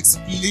tries to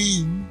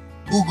explain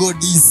who God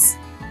is,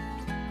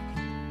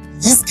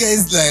 these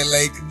guys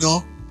like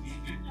no,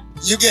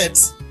 you get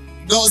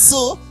no.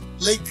 So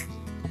like,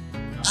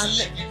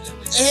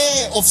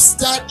 of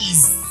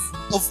studies,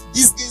 of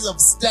these guys have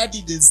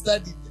studied and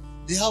studied.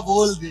 They have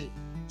all the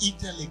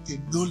intellect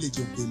and knowledge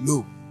of the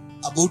law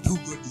about who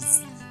God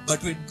is.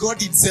 But when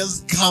God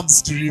Himself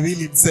comes to reveal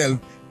Himself,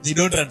 they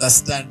don't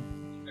understand.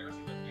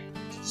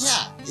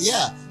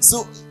 Yeah.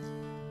 So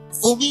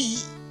for me,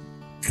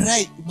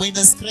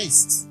 minus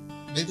Christ,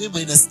 maybe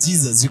minus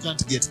Jesus, you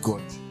can't get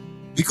God,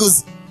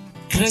 because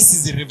Christ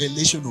is a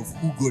revelation of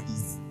who God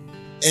is,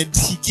 and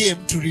He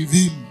came to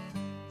reveal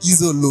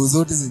hizo law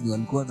zote zenye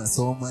walikuwa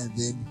nasoma, and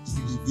then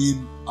He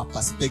revealed a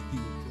perspective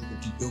of God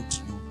that you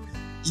don't know.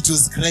 It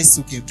was Christ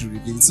who came to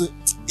reveal. So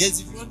guys,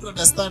 if you want to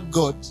understand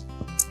God,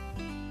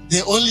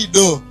 the only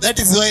door, that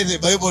is why the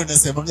Bible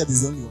inasemanga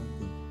there's only one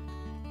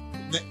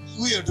God.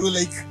 Huyo tu,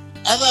 like,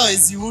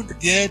 otherwise you won't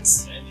get.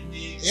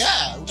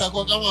 Yeah,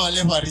 utakuwa kama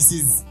wale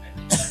Pharisees.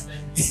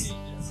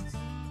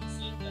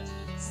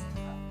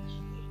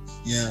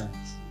 Yeah.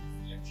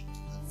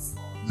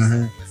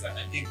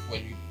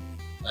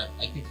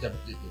 I think the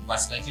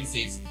verse 19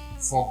 says,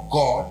 "For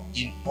God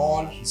in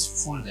all His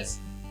fullness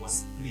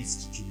was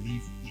pleased to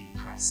live in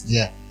Christ."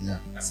 Yeah.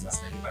 That's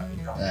verse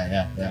 19.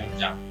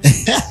 Yeah.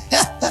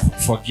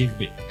 Forgive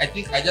me. I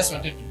think I just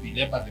wanted to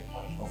belabor the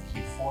point of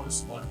He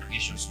folds all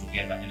creations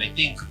together, and I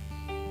think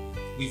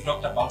we've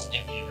talked about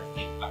every other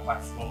thing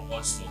apart from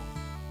also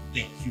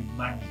the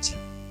humanity.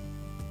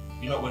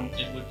 You know, when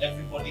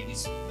everybody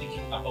is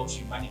thinking about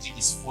humanity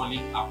is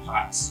falling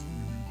apart,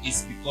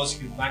 it's because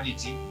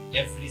humanity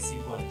every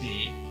single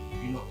day,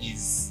 you know,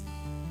 is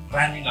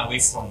running away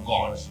from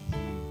God.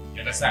 You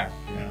understand?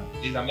 Yeah.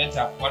 There's a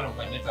mentor, one of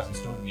my mentors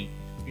has told me,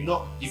 you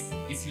know,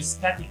 if you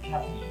study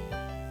carefully,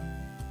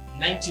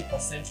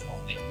 90%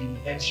 of the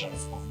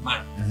inventions of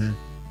man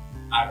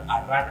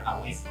are run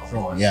away from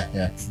God.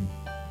 Yeah, true.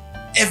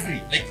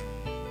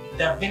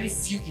 There are very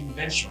few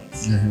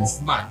inventions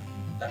of man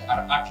that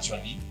are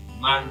actually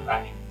man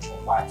running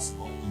towards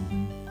God.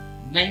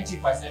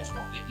 90% of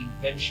the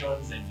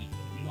inventions and,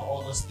 you know,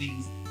 all those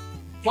things,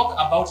 talk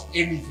about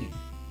anything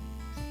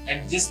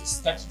and just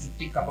start to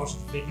think about it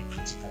very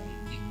critically.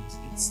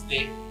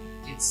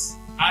 It's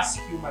us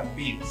human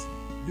beings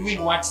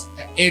doing what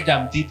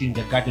Adam did in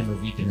the Garden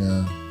of Eden.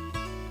 Yeah.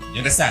 You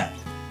understand?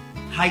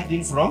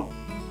 Hiding from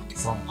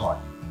God.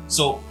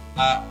 So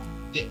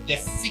the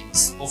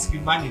fix of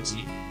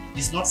humanity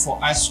is not for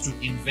us to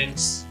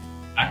invent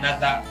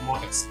another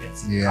more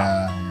expensive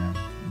car. Yeah.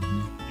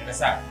 You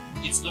understand?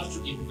 It's not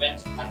to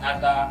invent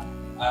another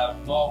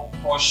more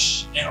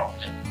posh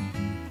aeroplane.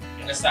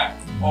 You understand?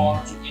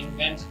 Or to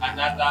invent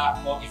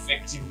another more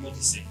effective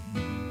medicine.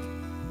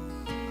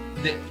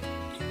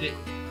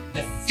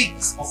 The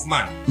fix of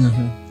man,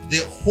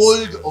 the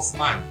hold of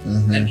man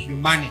and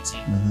humanity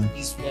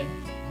is when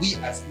we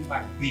as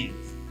human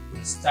beings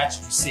will start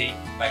to say,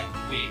 by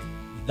the way,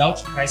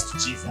 without Christ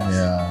Jesus,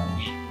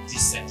 we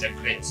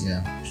disintegrate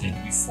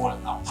and we fall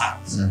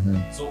apart.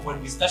 So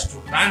when we start to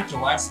run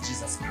towards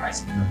Jesus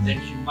Christ, then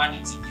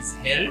humanity is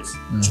held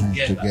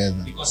together.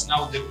 Because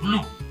now the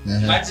glue,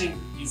 imagine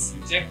if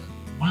you take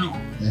glue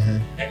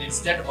and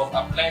instead of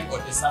applying on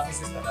the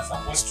surfaces that are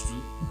supposed to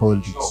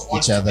hold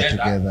each other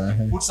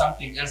together, put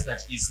something else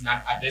that is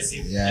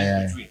non-adhesive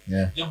in between.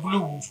 The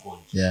glue won't hold.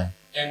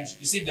 And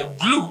you see, the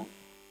glue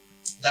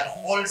that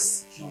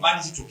holds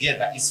humanity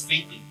together is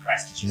faith in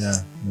Christ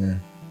Jesus.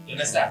 You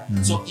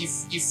understand? So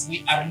if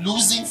we are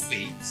losing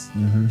faith,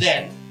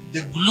 then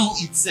the glue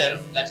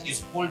itself that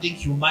is holding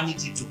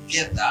humanity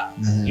together,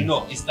 you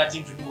know, is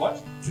starting to do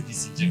what? To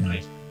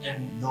disintegrate.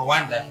 And no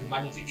wonder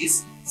humanity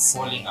is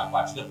falling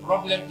apart. The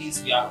problem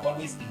is we are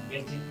always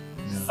inventing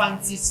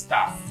fancy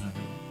stuff.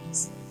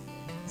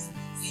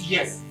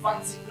 Yes,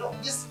 fancy,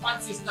 just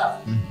fancy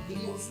stuff.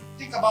 You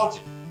think about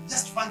it,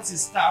 just fancy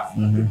stuff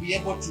to be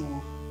able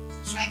to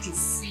try to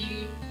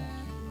fill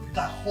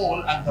the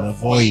hole and the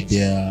void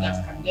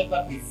that can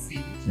never be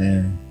filled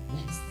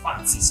with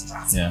fancy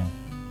stuff.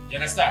 You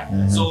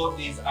understand? So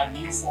there's a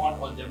new phone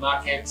on the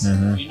market,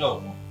 you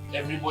know,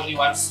 everybody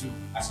wants to,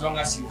 as long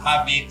as you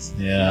have it,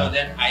 you Yeah. know,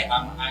 then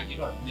you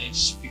know, they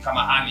should become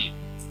a honey.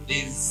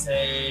 There's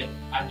a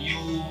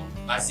new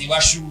Maziwa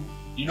shoe,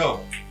 you know,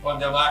 on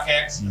the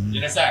market. Mhm. You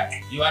understand?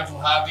 You want to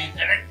have it, and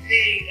then,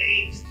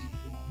 hey,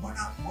 what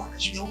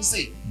should you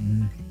say?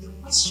 Mhm. The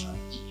question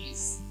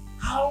is,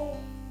 how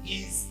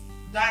is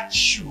that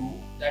shoe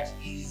that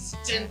is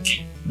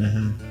tempting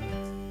Mhm.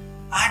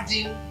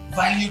 adding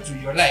value to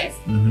your life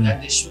Mhm.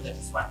 than the shoe that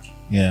is working?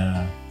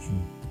 Yeah.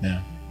 True.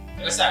 Yeah. You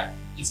understand?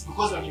 It's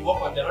because when you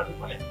walk on the road,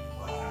 people are like,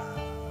 wow.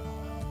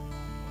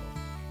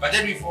 But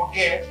then we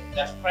forget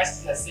that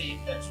Christ has said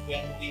that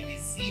when we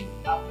receive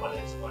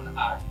accolades on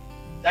earth,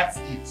 that's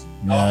it.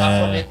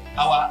 Yeah.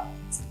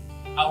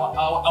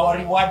 Our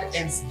reward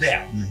ends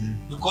there. Mhm.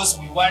 Because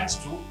we want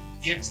to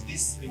get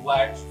this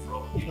reward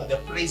from, you know, the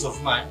praise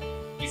of man.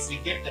 If we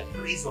get the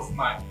praise of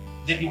man,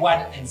 the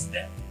reward ends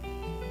there.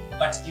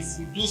 But if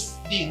we do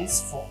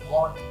things for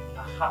God,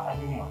 a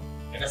human,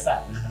 you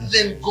understand?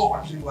 Then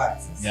God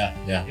rewards us. Yeah.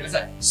 Yeah. You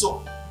understand?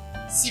 So,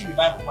 see, we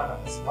buy one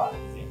of this one.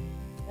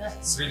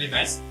 It's really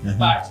nice. Mhm.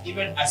 But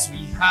even as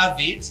we have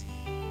it,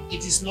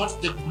 it is not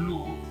the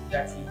glue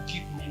that will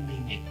give me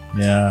meaning.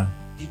 Yeah.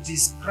 It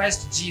is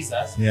Christ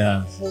Jesus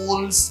Yeah. who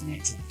holds me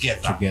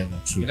together. Together.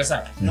 You True.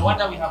 understand? No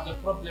wonder we have the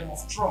problem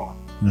of trauma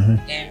Mhm.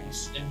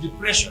 and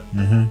depression.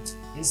 Mhm.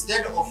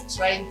 Instead of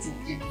trying to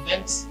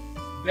invent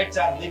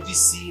better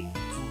medicine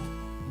to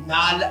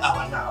null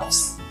our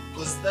nerves,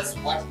 because that's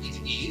what it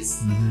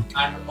is, Mhm.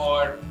 and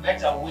or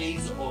better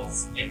ways of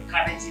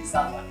encouraging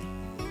someone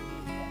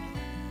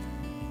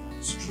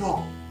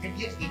strong. And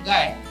yet the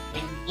guy,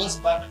 when he goes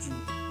back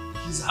to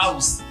his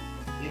house,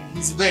 in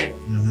his bed,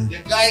 Mhm. the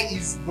guy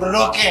is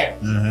broken.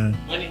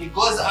 Mhm. When he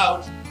goes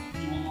out to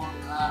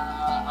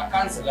a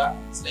counselor,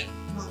 it's like,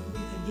 no, you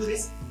can do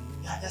this.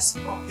 Yeah, just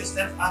rock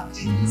yourself up,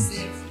 take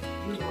yourself,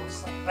 you know,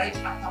 write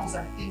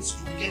 1,000 things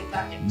together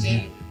and tell,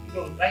 you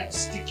know, write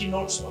sticky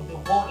notes on the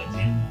wall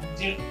and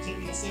tell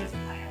yourself,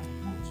 I am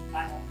good,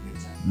 I am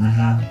better,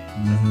 I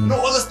am. You know,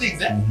 all those things,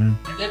 eh? Mhm.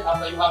 And then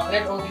after you have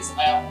read all this,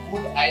 I am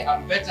good, I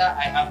am better,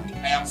 I am weak,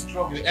 I am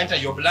strong, you enter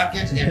your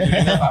blanket and you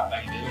remember,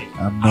 by the way,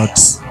 I'm I not.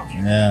 am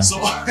broken. Yeah. So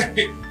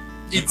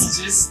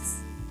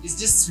it's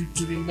just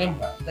to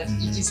remember that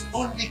it is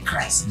only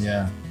Christ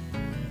Yeah.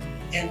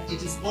 and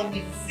it is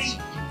only faith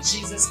in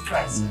Jesus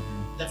Christ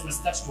that will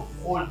start to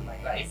hold my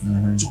life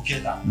Mhm.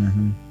 together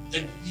Mhm.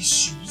 and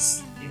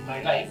issues in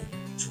my life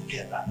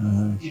together.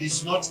 Mhm. It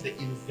is not the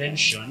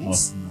inventions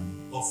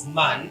Awesome. of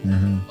man,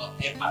 Mhm.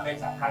 a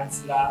better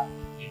counselor,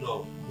 you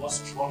know, more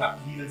stronger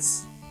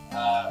pills,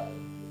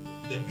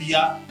 the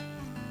beer,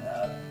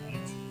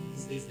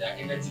 there's the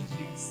energy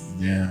drinks,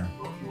 Yeah.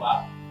 broke you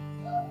up,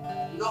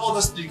 you know, all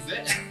those things,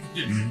 eh?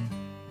 Mhm.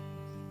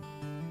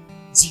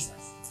 Jesus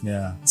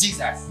Yeah. is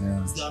Yeah.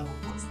 the one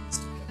who puts this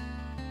together.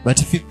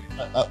 But if you,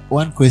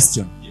 one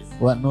question, Yes.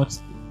 not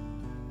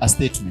a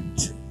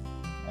statement,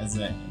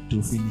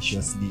 to finish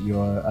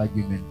your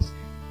argument.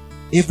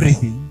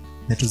 Everything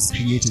that was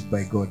created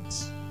by God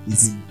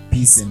is in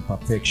peace and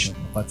perfection,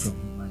 apart from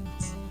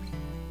humanity.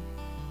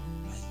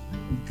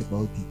 Think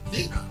about it.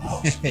 Think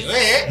about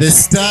it. The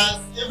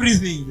stars,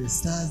 everything, the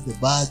stars, the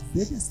birds,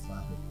 they're just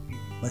perfect.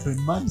 But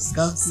when man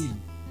comes in,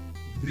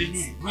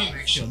 bringing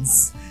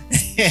corrections.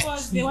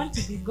 Because they want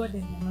to be God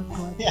and they're not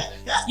God.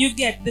 You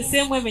get the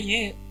same way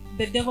when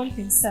the devil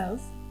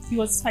himself, he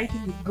was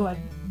fighting with God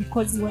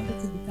because he wanted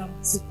to become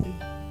supreme.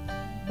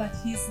 But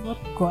he's not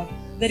God.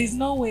 There is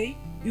no way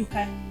you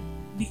can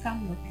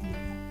become your creator.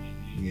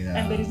 Yeah.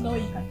 And there is no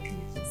way you can create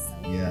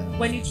yourself. Yeah.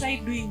 When you try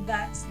doing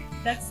that,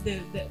 that's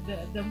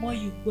the more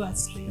you go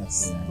astray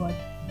Yes, from yeah. God.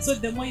 So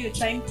the more you're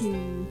trying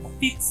to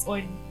fix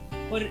on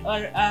or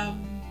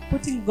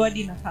putting God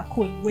in a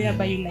cocoon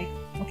whereby you're like,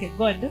 okay,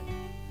 God,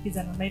 he's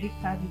an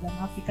American, he's an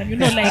African, you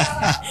know, like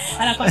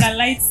and a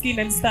light skin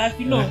and stuff,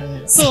 you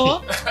know.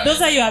 So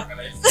those are your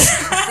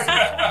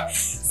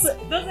so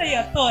those are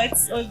your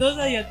thoughts or those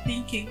are your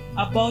thinking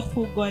about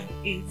who God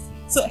is.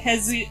 So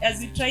as we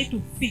try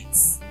to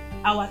fix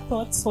our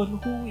thoughts on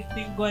who we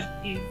think God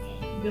is,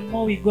 the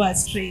more we go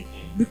astray.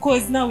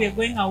 Because now we are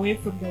going away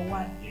from the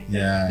word,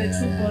 the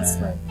true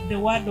gospel, the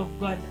word of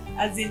God.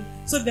 As in,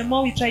 so the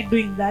more we try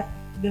doing that,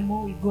 the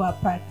more we go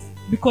apart.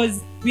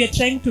 Because we are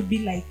trying to be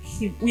like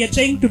him. We are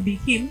trying to be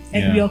him,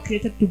 and we are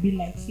created to be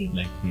like him.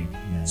 Like him.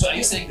 Yeah. So are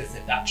you saying the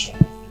seduction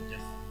of the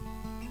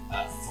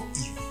devil for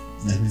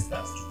Eve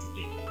starts to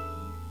today?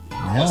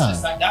 Because the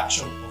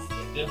seduction of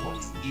the devil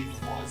to Eve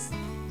was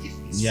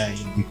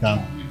you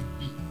become.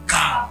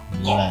 God.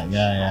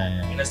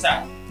 Yeah. You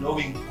understand?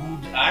 Knowing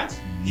good and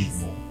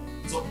evil.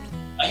 So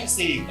are you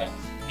saying that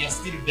we are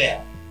still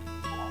there?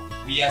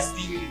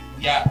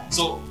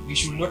 So we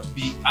should not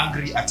be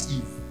angry at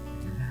Eve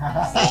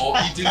for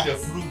eating the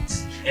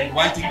fruit and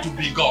wanting to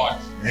be God.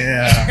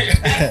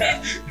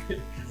 Yeah.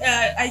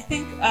 I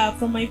think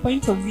from my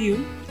point of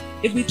view,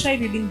 if we try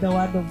reading the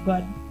word of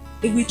God,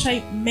 if we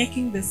try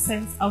making the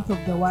sense out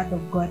of the word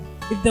of God,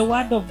 if the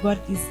word of God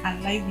is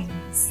alive in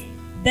us,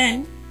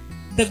 then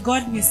the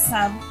God we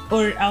serve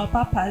or our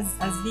purpose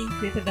as being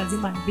created as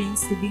human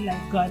beings to be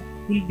like God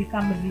will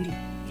become real,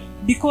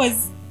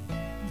 because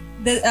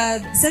the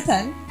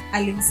Satan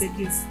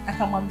alimseduce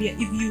akamwambia,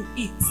 if you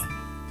eat,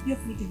 hiyo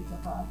fruit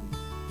ilitoka wapi?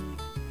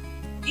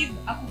 If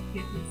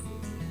akupitia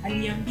fruit,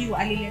 aliambiwa,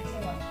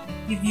 aliletewa,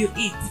 if you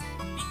eat,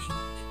 meaning the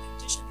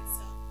temptation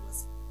itself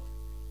was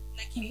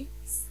lakini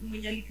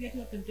mwenye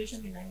alicreate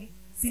temptation ni nani?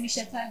 Si ni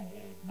Shetani,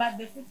 but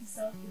the fruit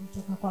itself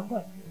ilitoka kwa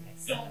God.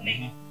 So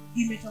like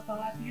imetoka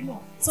wapi, you know?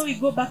 So we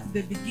go back to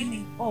the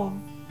beginning of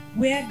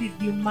where did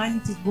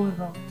humanity go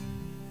wrong?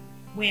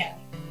 Where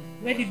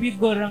did we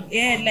go wrong?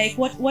 Yeah, like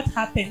what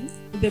happened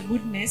to the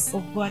goodness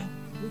of God,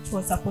 which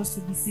was supposed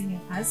to be seen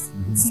in us?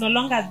 It's no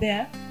longer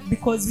there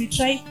because we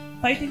try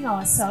fighting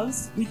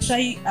ourselves. We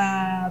try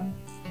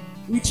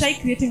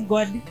creating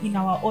God in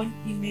our own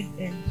image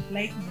and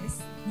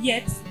likeness.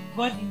 Yet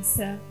God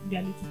Himself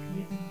really to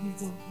create in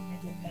His own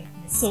image and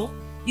likeness. So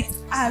it's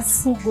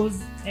us who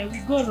we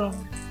go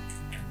wrong.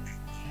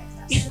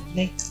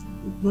 Like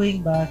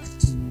going back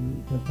to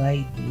the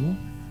Bible,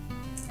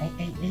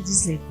 I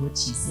just like what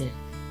she said.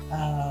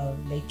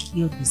 Like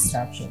your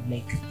disruption,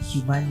 like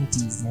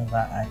humanity is never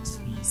at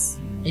peace.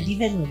 And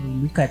even when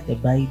we look at the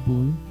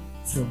Bible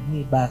from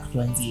way back to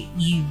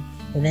Eve,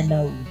 and then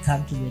now we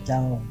come to the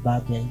Tower of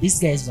Babel, these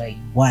guys were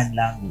in one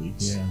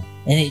language.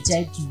 And they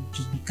tried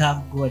to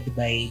become God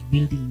by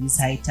building this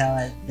high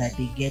tower that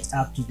they get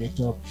up to the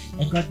top.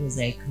 And God was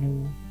like,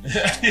 no.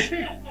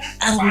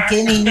 I'm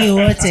getting you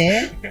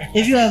water.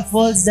 Everyone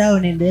falls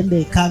down and then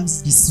there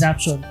comes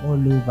disruption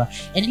all over.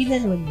 And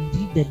even when you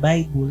read the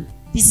Bible,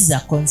 this is a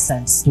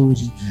constant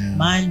story.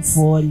 Man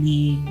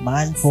falling,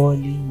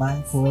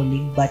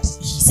 but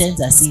He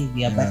sends a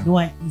savior, but no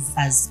one is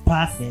as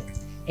perfect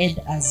and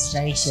as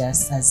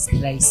righteous as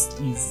Christ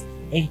is.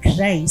 And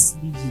Christ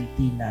lives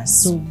within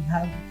us. So we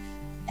have,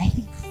 I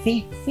think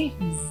faith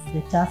is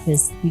the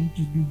toughest thing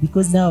to do,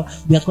 because now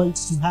we are called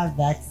to have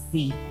that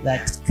faith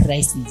that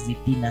Christ is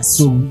within us,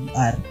 so we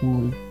are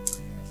whole.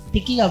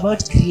 Thinking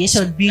about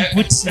creation being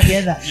put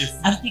together,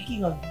 I'm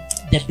thinking of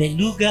the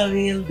beluga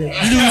whale, the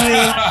blue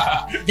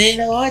whale, they're in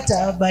the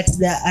water, but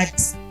they're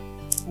at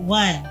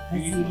one.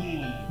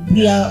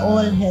 We are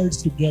all held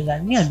together.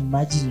 And me, I'm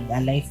imagining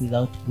a life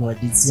without God.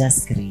 It's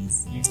just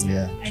crazy.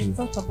 I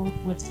thought about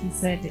what he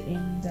said,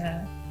 and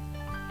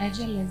I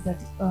realized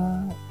that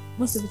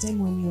most of the time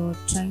when you're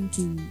trying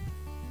to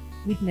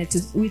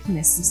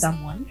witness to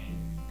someone,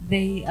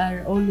 they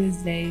are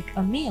always like,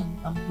 I'm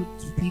good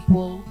to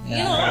people. You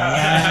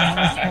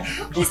know,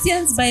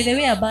 Christians, by the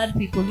way, are bad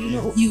people. You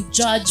know, you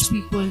judge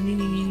people.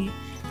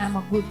 I'm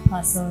a good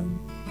person.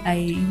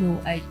 I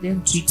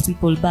don't treat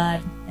people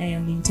bad. I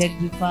am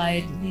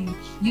integrified.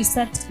 You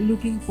start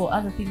looking for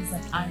other things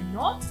that are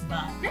not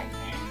bad.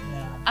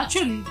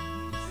 Actually,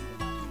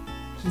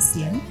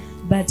 Christian,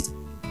 but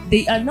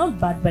they are not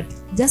bad. But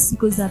just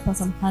because that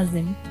person has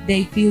them,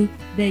 they feel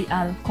they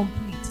are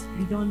complete.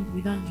 We don't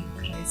need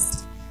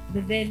Christ.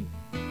 But then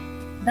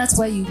that's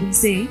why you will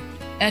say,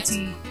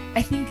 actually,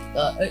 I think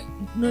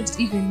not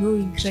even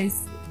knowing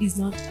Christ is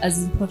not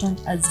as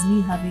important as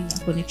me having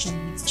a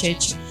connection with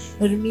church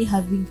or me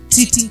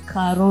treating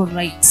Carol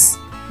right.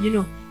 You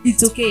know,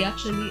 it's okay.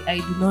 Actually, I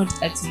do not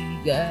actually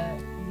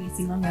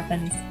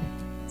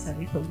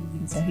sorry for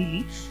using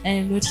Swahili. I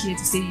am not here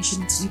to say you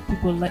shouldn't treat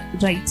people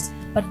right,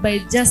 but by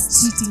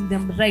just treating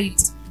them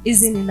right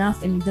isn't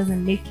enough, and it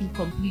doesn't make you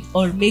complete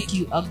or make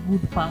you a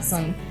good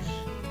person.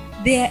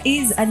 There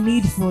is a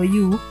need for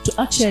you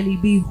to actually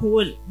be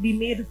whole, be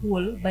made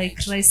whole by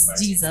Christ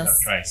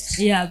Jesus. Christ.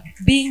 Yeah,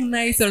 being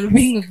nice or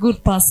being a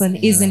good person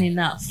isn't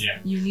enough.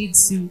 You need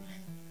to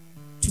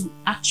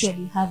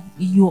actually have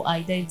your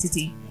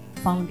identity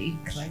found in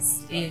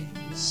Christ.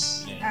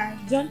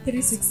 John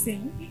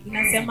 3:16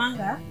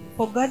 inasemanga,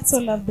 for God so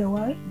loved the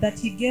world that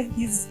He gave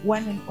His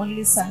one and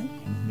only Son,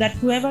 that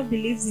whoever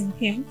believes in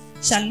Him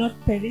shall not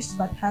perish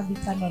but have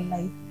eternal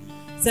life.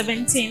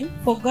 17,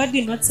 for God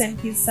did not send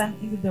His Son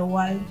into the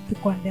world to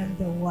condemn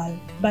the world,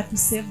 but to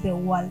save the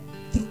world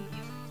through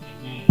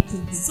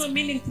Him. So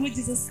meaning through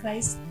Jesus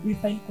Christ we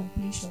find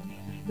completion.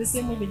 The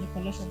same way when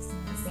Colossians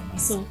 2:7.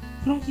 So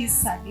through His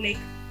Son, like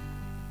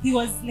he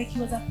was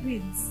a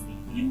prince.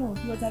 You know,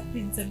 He was a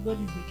prince and God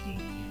is the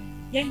king.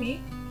 Yani,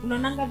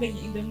 unaonanga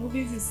venye in the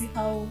movies you see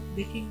how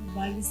the king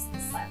values the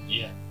son.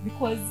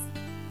 Because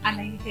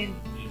ana inherit.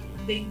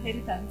 The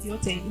inheritance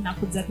yote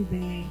inakuja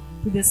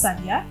to the son,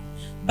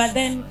 But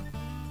then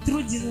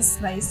through Jesus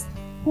Christ,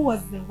 who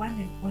was the one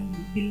and only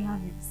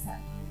beloved son,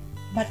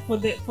 but for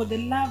the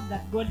love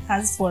that God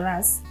has for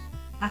us,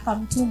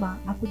 akamtuma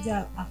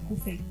akuja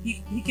akufe.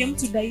 He came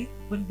to die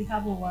on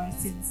behalf of our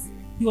sins.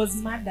 He was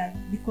murdered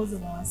because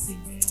of our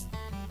sins.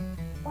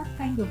 What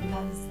kind of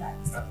love is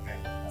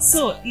that?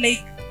 So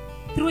like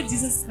through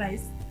Jesus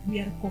Christ we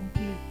are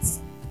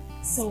complete.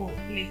 So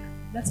like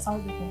that's how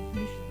the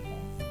completion.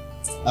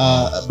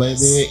 By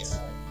the way,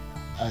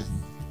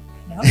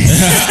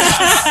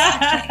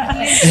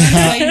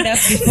 wind up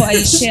before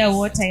I share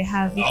what I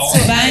have.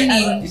 It's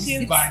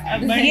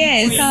burning.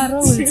 Yes,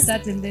 Carol will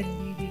start and then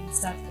we will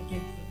start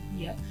again from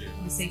here.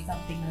 say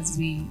something as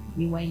we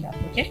wind up,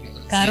 okay?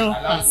 Caro,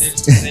 Allow first. them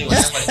to say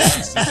whatever they want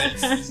to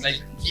say. It's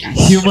like, yeah.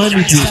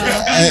 Humanity,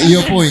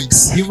 your point.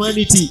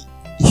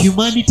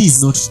 Humanity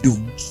is not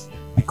doomed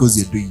because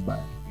you're doing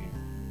bad.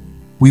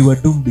 We were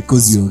doomed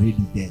because you're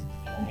already dead.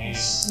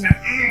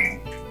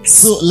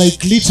 So,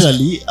 like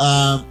literally,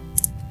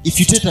 if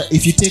you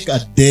take a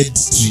dead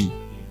tree,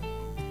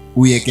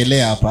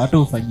 uiekelea hapa, hata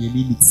ufanye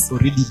nini, it's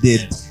already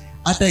dead.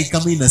 Hata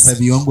kama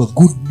inasaviwangwa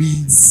good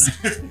meals,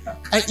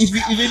 and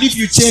even if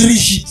you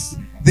cherish it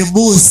the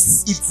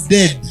most, it's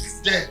dead.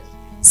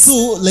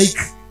 So, like,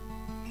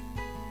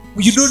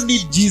 you don't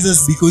need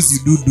Jesus because you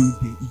do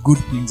good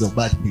things or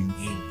bad things.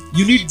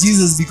 You need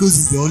Jesus because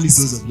he's the only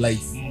source of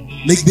life.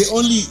 Like,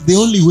 the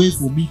only way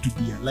for me to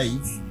be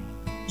alive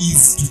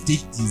is to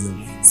take Jesus.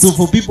 So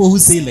for people who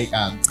say like,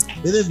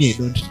 whether me I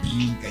don't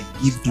drink, I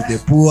give to the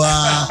poor,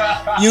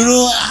 you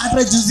know,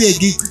 after Tuesday I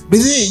give. But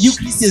then you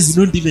Christians,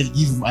 you don't even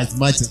give as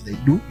much as I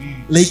do.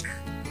 Like,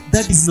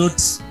 that is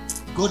not,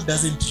 God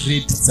doesn't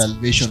rate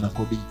salvation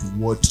according to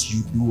what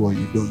you do or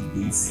you don't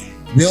do.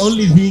 The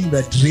only thing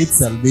that rates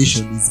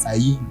salvation is,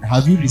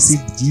 have you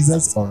received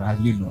Jesus or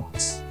have you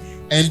not?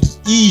 And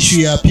the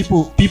issue here,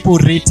 people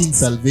rating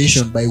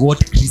salvation by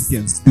what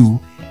Christians do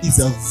is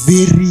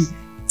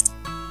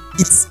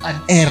it's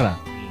an error.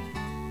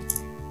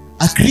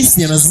 A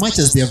Christian, as much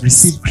as they have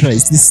received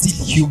Christ, they're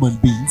still human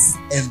beings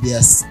and they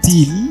are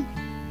still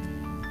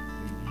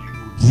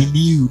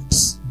renewed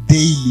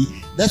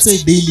daily. That's why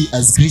daily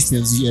as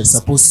Christians we are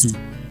supposed to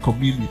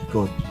commune with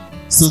God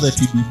so that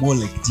we be more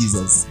like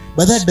Jesus.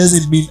 But that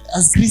doesn't mean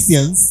as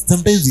Christians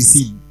sometimes we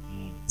sin.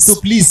 So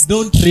please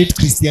don't rate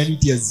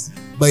Christianity as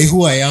by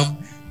who I am.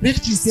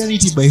 Rate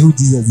Christianity by who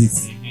Jesus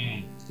is.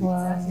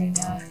 Wow.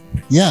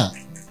 Yeah.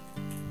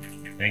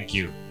 Thank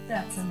you.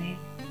 That's amazing.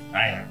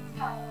 I am.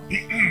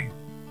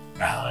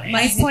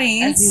 My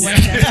point,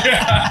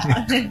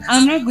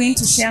 I'm not going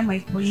to share my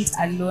point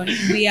alone.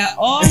 We are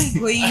all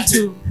going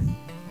to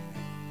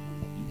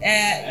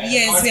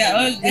yes, we are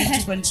all going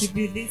to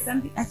contribute. There's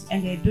something,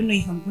 and I don't know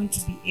if I'm going to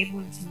be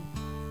able to,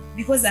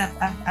 because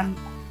I'm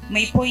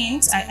my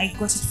point, I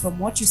got it from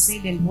what you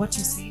said and what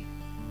you said,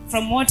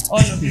 from what all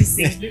of you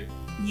said.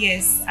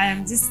 Yes, I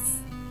am just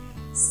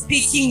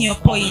speaking your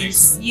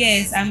points.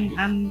 Yes,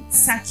 I'm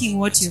sucking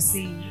what you're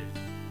saying.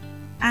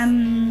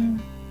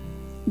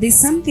 There's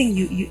something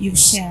you've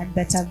shared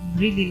that I've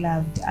really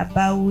loved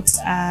about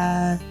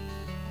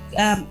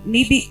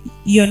maybe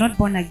you're not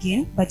born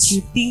again, but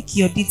you think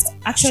your deeds,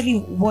 actually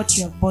what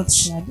you have both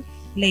shared.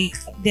 Like,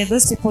 there are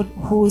those people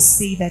who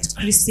say that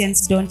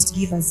Christians don't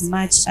give as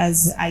much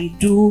as I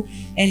do,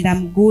 and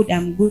I'm good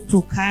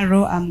to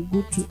Caro, I'm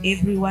good to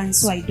everyone,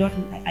 so I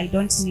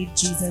don't need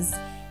Jesus.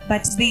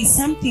 But there is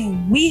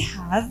something we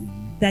have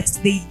that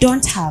they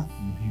don't have.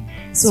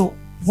 So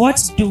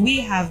what do we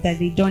have that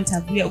they don't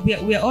have? We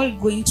are all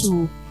going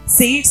to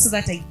say it so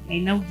that I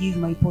now give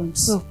my point.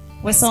 So,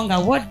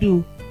 Wasonga, what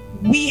do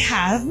we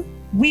have,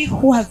 we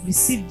who have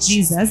received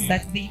Jesus,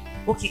 that they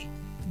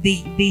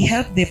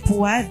help the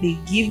poor, they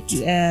give to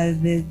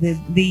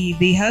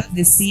they help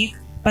the sick,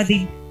 but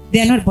they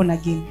are not born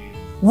again.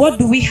 What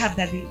do we have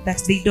that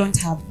they don't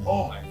have?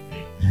 Oh my God.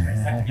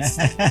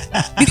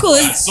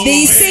 Because So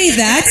they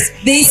bad.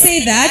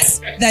 say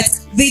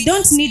that they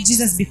don't need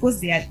Jesus because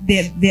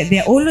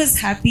they're always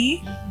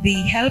happy. They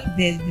help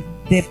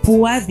the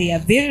poor. They are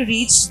very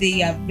rich.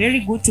 They are very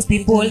good to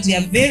people. They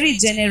are very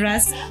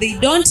generous. They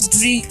don't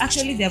drink.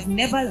 Actually, they have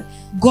never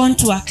gone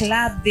to a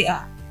club.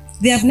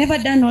 They have never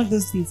done all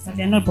those things, but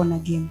they are not born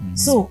again.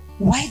 So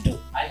why do?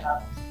 I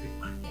have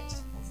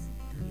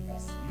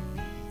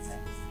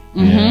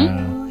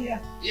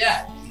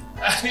yeah.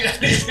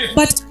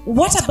 But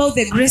what about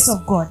the grace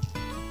of God?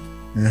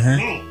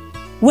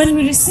 When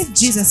we received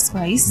Jesus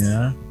Christ,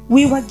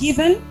 we were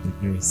given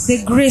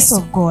the grace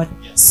of God.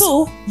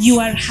 So you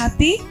are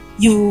happy,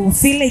 you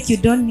feel like you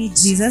don't need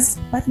Jesus.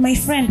 But my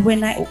friend,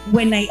 when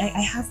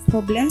I have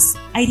problems,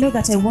 I know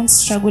that I won't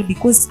struggle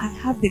because I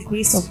have the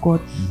grace of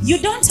God. You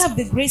don't have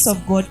the grace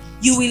of God,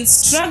 you will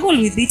struggle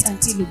with it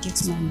until you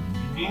get money.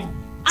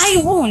 I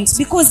won't,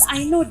 because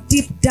I know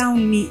deep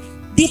down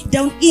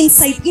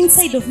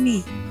inside of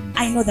me,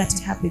 I know that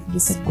I have the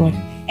grace of God,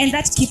 and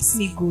that keeps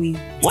me going.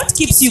 What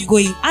keeps you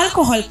going?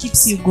 Alcohol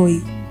keeps you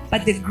going,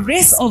 but the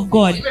grace of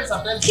God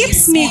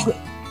keeps me going.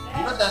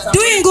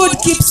 Doing good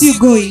keeps you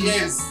going,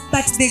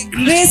 but the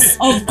grace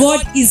of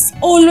God is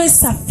always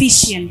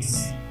sufficient.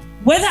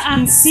 Whether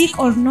I'm sick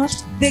or not,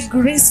 the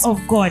grace of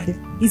God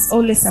is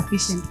always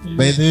sufficient for me.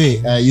 By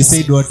the way, you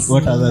said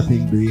what other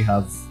thing do we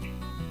have?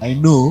 I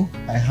know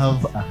I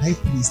have a high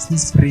priest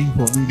who's praying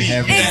for me in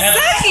heaven.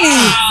 Exactly.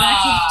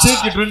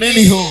 Check it on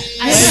anyhow.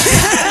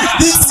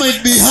 This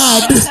might be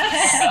hard.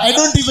 I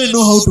don't even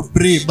know how to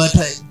pray, but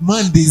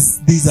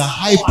there's a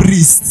high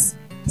priest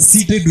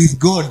seated with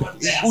God.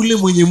 Ule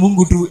mwenye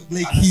Mungu tu,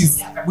 like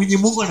mwenye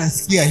Mungu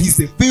anasikia, he's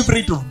the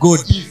favorite of God.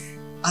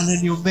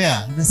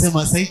 Ananiombea,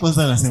 anasema sahi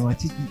kwanza anasema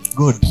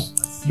God,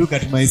 look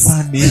at my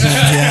son. Then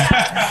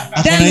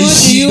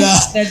what do you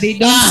that they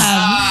don't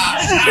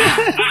have?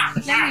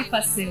 Let me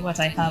first say what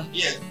I have.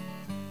 Yes.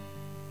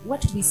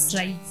 what we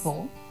strive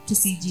for to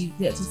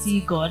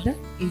see God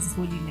is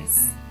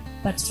holiness.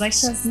 But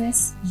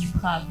righteousness you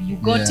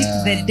got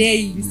it the day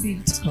you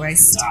received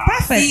Christ.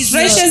 Perfect.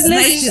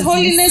 Righteousness,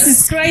 holiness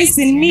is Christ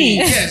in me.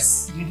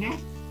 Yes.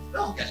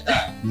 Look at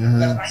that.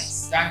 The right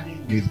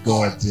standing With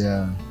God,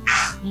 yeah.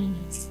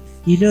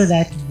 You know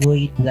that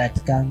void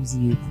that comes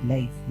with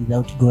life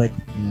without God?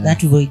 Yeah.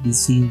 That void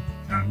is filled.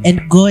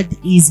 And God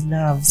is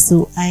love.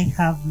 So I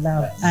have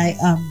love. I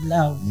am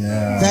love.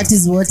 Yeah. That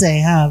is what I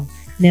have.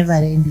 Never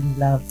ending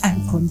love.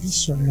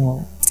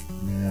 Unconditional.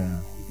 Yeah.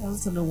 I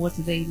also know what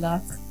they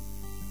lack.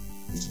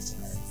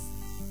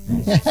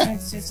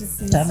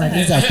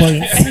 Tamaliza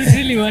point. I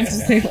really want to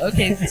say,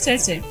 okay,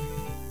 Cheche.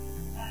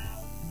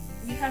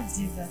 We have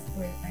Jesus,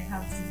 I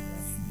have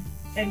Jesus.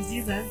 And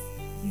Jesus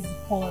is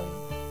whole.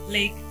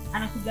 Like,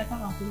 anakuja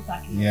kama full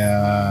package.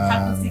 Yeah.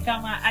 Hakusi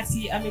kama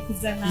ati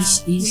amekuja na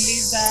Ish.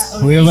 kuuliza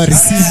or- Whoever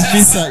receives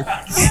me, sir.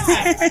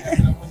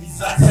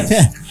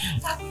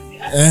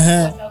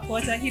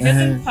 Quarter. He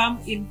doesn't come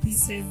in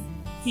pieces.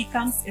 He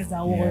comes as a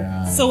whole.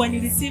 Yeah. So when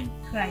you receive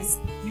Christ,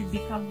 you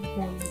become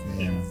whole in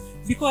Him. Yeah.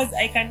 Because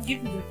I can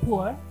give to the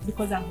poor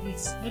because I'm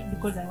rich, not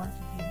because I want to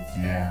give it.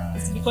 Yeah.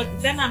 It's because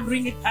then I'm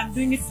doing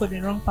it for the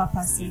wrong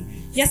purpose. So,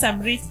 yes,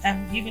 I'm rich.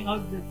 I'm giving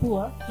out to the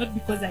poor, not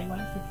because I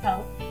want to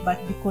help,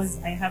 but because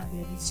I have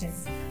the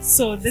riches.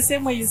 So the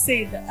same way you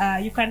said,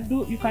 you can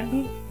do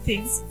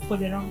things for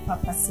the wrong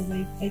purpose. So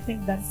I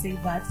think Dan say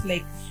that,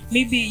 like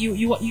maybe you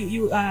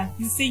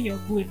say you're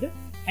good.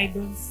 I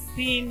don't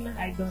sin.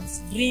 I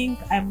don't drink.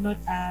 I'm not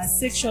a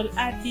sexual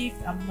addict.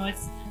 I'm not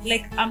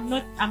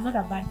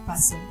a bad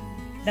person.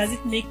 Does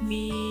it make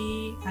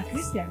me a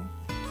Christian?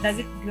 Does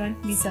it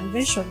grant me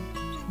salvation?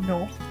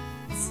 No.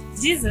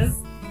 Jesus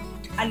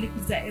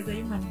alikuja as a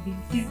human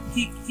being.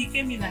 He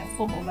came in a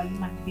form of a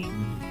human being.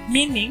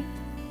 Meaning,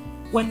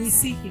 when we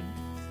see him,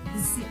 we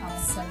see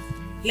ourselves.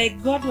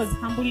 Like God was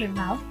humble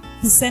enough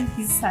to send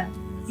his son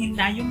in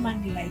a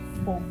human-like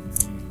form.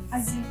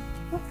 As in,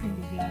 what kind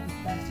of love is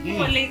that? You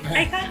know,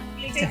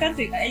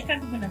 I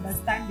can't even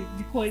understand it,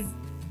 because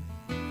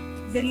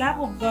the love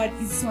of God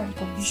is so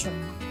unconditional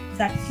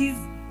that his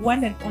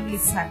one and only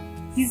son,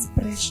 his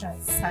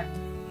precious son,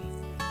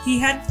 he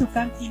had to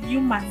come in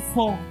human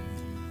form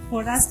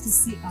for us to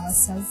see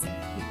ourselves in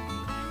him.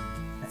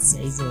 Sasa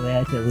hizo wewe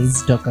hata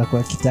huwezi toka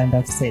kwa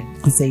kitanda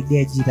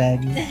kusaidia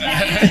jirani.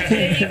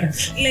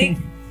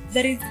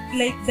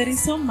 There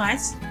is so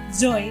much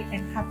joy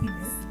and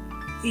happiness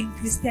in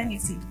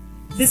Christianity.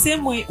 The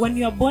same way, when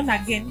you are born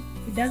again,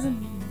 it doesn't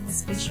mean you're more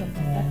special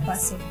than that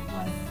person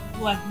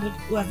who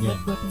has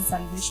not gotten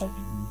salvation.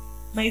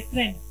 My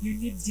friend, you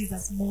need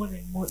Jesus more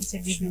and more each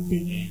and every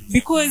day.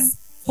 Because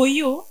for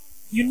you,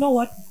 you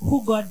know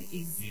who God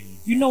is.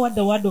 You know what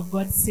the Word of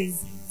God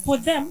says. For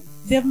them,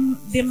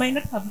 they might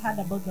not have heard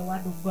about the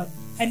Word of God,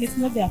 and it's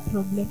not their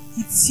problem.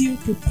 It's you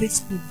to preach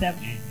to them.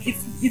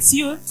 It's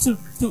you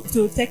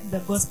to take the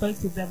gospel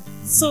to them.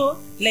 So,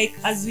 like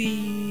as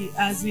we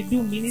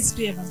do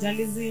ministry,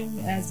 evangelism,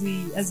 as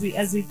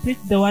we preach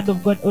the Word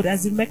of God, or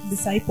as we make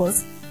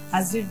disciples,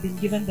 as we've been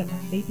given the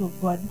mandate of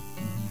God,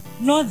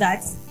 know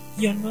that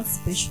you're not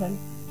special.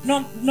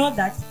 Know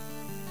that,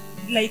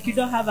 like, you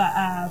don't have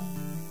a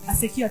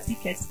secure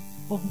ticket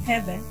of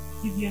heaven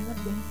if you're not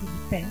going to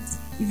repent,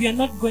 if you're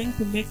not going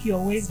to make your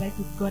ways right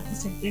with God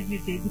each and every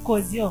day,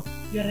 because you're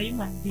a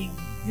human being.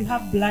 You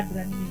have blood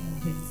running in your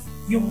veins.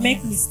 You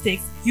make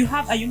mistakes. You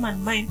have a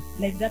human mind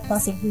like that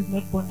person who is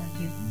not born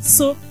again.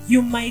 So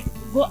you might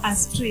go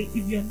astray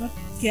if you're not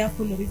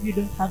careful, or if you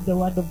don't have the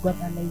Word of God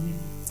alive in you.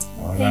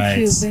 Thank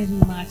you very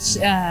much,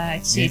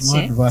 Cheche.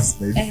 One verse,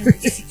 baby. And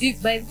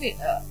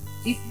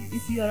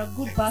if you are a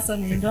good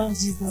person and you don't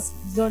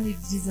need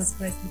Jesus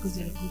Christ because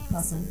you're a good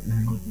person,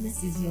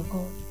 goodness is your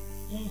God.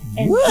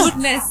 And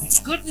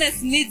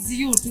goodness needs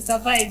you to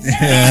survive. So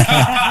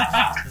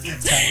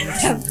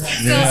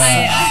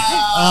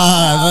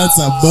that's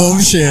a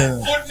bombshell.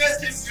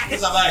 Goodness is you to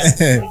survive.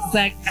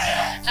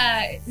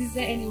 Exactly. Is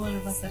there any one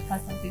of us that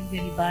has something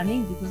very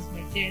burning? Because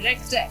my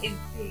director is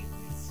doing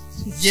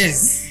this.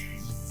 Yes.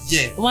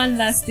 One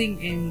last thing,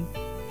 and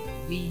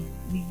we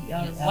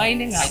are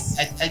winding up.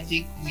 I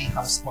think we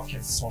have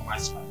spoken so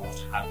much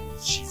about having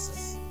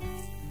Jesus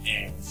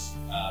and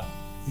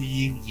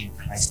being in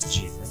Christ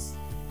Jesus.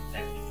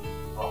 That it would be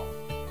wrong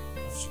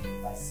to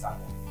by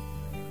someone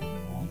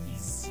who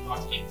is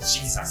not in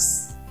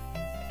Jesus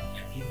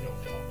and give them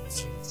the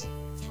opportunity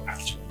to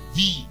actually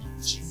be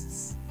in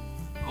Jesus.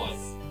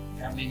 Because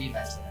there are many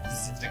that are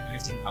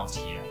disintegrating out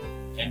here,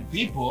 and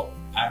people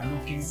are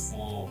looking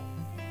for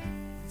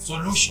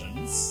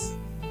solutions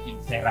in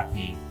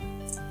therapy,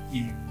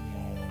 in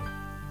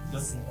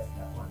those things that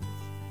are called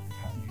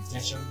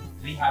rehabilitation,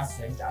 rehab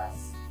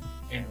centers,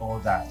 and all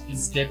that,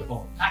 instead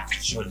of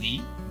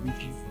actually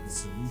looking for the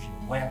solution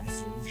where the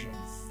solution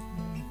is.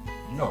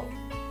 No,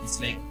 it's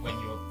like when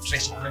you're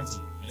treasure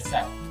hunting. You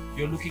understand?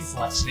 You're looking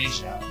for a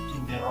treasure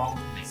in the wrong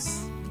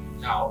place.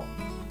 Now,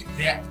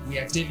 there we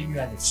are telling you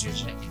where the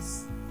treasure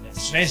is. The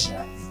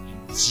treasure is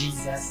in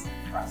Jesus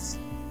Christ,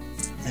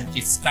 and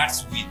it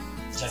starts with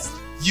just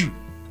you.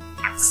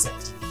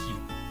 accepting Him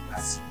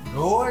as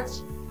Lord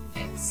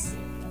and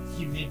Savior.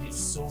 He made it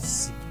so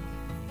simple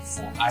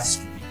for us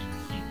to be in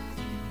Him.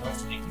 He did not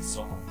make it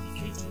so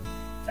complicated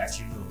that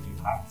you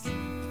have to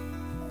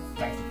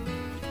try to be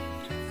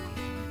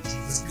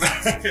Jesus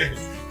Christ.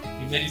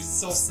 He made it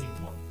so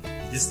simple.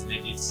 He just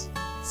made it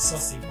so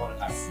simple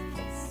as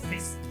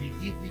confess,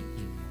 believing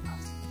in your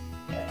heart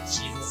that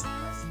Jesus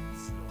Christ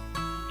is Lord,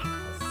 and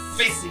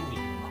confessing with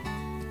your mouth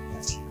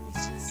that He is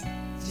Jesus.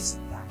 Just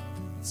that.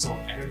 So I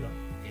don't know,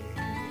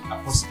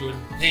 Apostle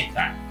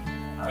Nathan,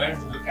 I want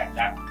to look at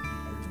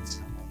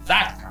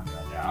that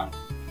camera there,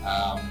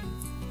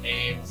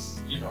 and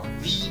lead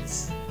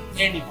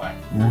anyone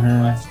who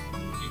wants to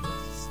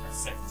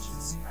accept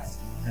Jesus Christ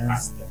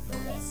as the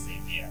Lord and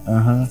Savior.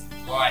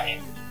 Go ahead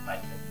and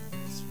invite them.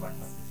 This one.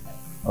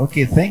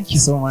 Okay, thank you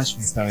so much,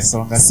 Mr.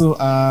 Wesonga. So,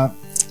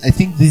 I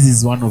think this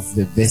is one of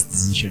the best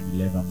decisions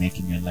you'll ever make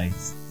in your life.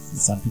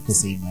 Some people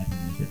say it might be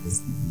the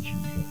best decision,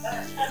 but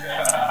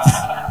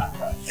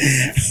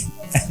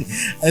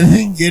I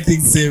think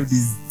getting saved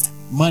is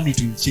money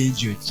to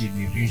change your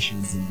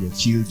generations and your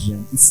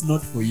children. It's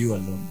not for you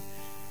alone,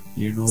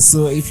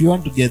 So, if you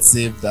want to get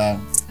saved,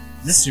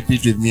 just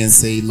repeat with me and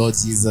say, Lord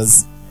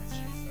Jesus,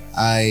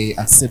 I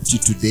accept you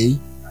today,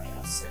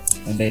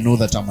 and I know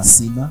that I'm a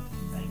sinner.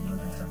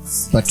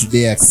 But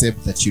today I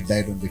accept that you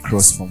died on the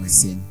cross for my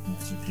sin.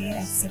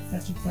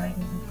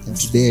 And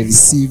today I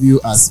receive you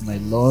as my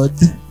Lord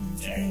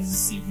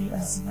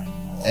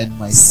and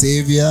my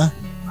Savior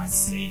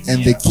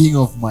and the King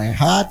of my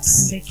heart,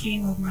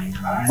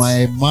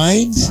 my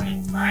mind,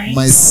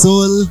 my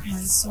soul,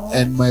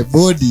 and my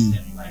body.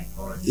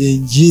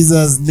 In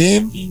Jesus'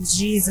 name.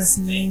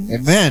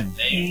 Amen.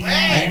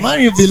 And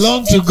man, you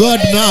belong to God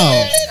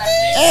now.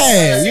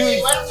 Hey,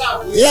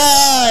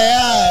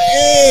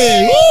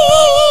 Hey,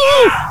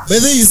 but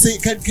then you say,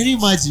 can you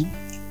imagine?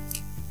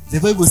 The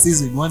Bible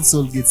says when one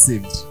soul gets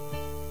saved,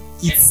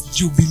 it's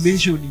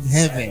jubilation in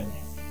heaven.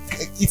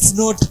 It's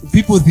not,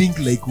 people think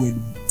like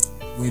when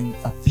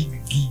a big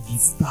gig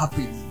is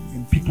happening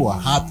and people are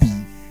happy,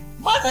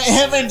 man,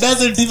 heaven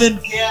doesn't even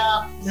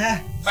care.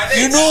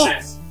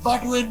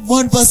 But when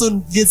one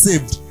person gets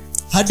saved,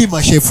 hadi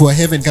mashefu wa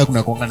heaven kama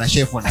kuna kuanga na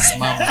chef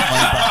wanasimama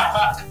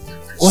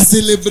or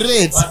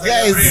celebrate,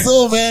 guys.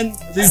 So man,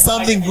 there's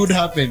something good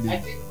happening. I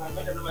think my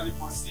mother normally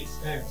puts it,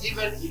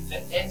 even if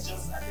the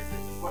angels and the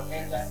 24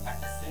 elders and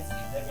the saints in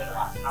heaven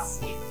are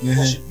halfway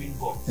worshiping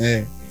God.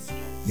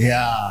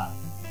 Yeah.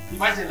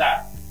 Imagine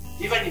that.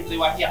 Even if they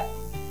were here,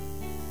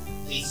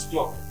 they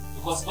stop.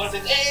 Because God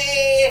said,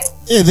 hey,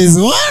 there's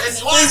one.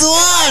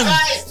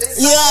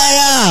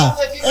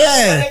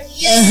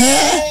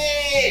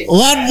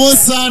 One more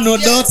son or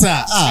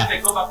daughter. Then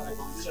they go back to the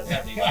competition.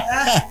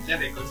 Then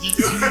they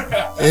continue.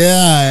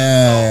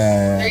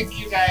 Thank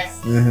you guys.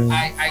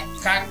 I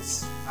can't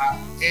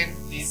end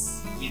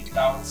this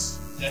without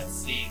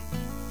just saying,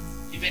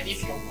 even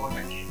if you're born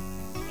again,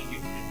 and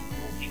you've been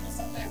looking, or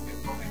sometimes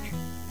we're born again.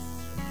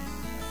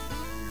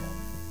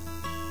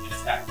 You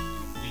understand?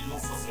 We look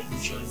for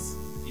solutions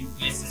in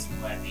places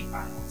where they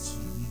are not.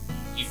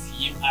 If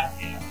you are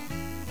there,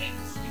 then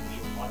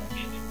you're born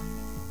again,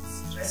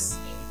 stress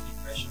and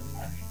depression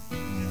are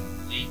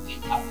they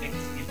affect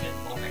even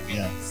born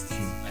again,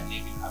 but they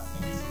will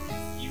affect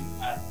you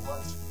and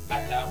what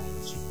allowing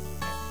you to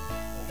have.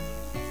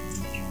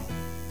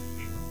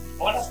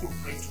 I want us to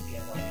pray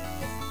together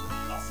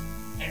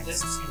and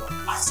just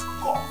ask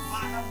God,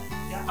 Father,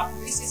 there are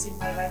places in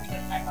my life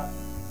that I have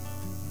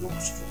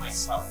looked to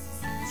myself for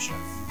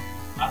solutions.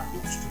 I've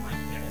looked to my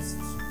parents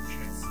for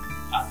solutions.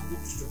 I've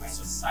looked to my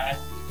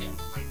society and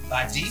my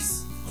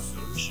bodies for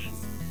solutions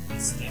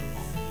instead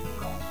of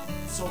God.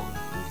 So,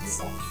 would you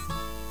forgive me?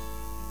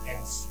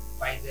 And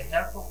by the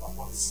help of the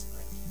Holy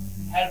Spirit,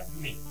 help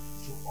me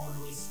to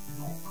always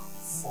look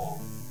for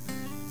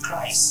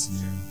Christ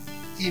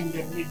in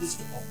the midst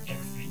of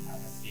every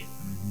other thing.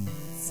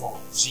 For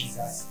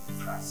Jesus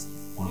Christ.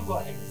 Will you go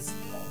ahead and listen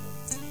to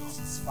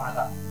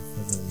Father?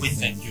 We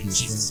thank you,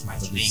 Jesus,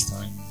 mighty name.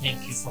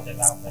 Thank you for the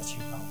love that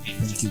you have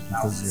given. Thank you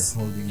because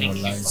you're holding our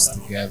lives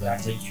together.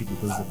 Thank you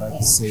because the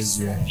Bible says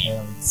you are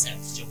held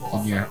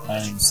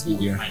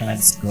in your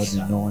hands, God,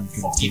 and no one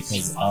can take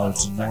us out.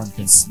 No one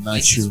can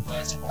snatch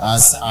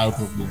us out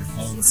of your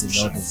hands and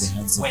out of the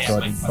hands of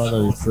God. And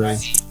Father, we pray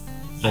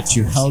that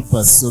you help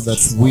us so that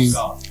we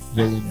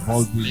will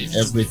involve you in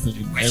everything,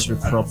 in every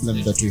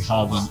problem that we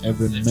have, in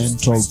every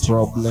mental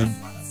problem,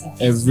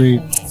 every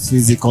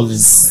physical and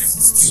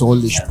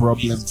soulish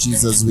problem.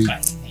 Jesus, we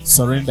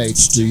surrender it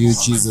to you.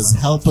 Jesus,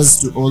 help us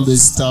to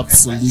always tap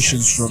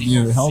solutions from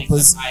you. Help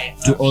us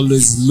to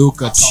always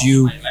look at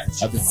you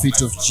at the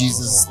feet of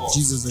Jesus.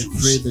 Jesus, I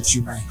pray that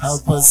you may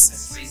help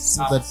us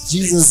so that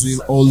Jesus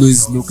will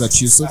always look at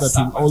you, so that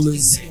we'll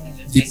always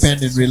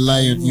depend and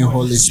rely on you,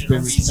 Holy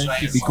Spirit.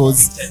 Thank you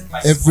because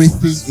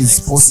everything is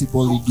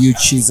possible in you,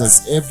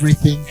 Jesus.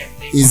 Everything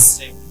is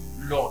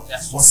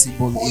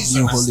possible in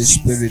you, Holy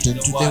Spirit.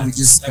 And today we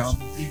just come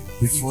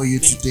before you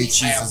today,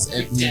 Jesus,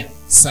 and we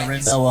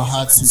surrender our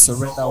hearts, we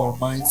surrender our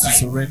minds, we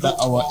surrender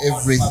our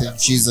everything,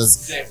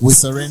 Jesus. We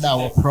surrender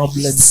our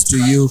problems to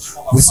you.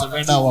 We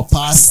surrender our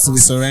past, we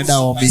surrender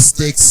our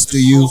mistakes to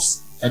you.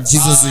 And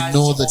Jesus, we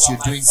know that you're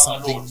doing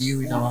something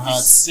new in our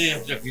hearts.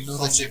 We know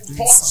that you're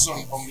doing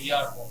something on the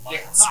earth, the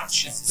hurt,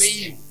 the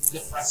pain, the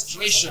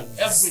frustration,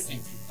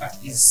 everything that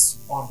is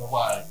on the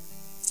world.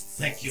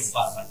 Thank you,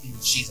 Father. In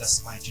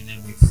Jesus' mighty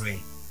name we pray.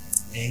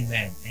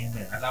 Amen.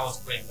 Amen. And I was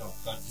praying,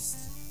 God just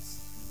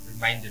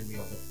reminded me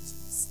of the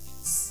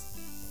snakes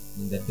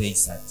in the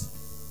desert.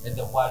 And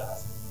the world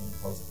has been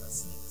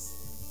poisonous snakes.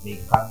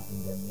 They come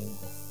in the name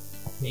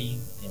of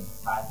pain and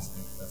hurt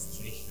and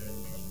frustration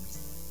and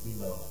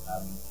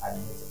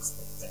unmet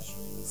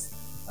expectations,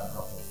 a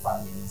lot of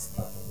families,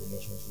 a lot of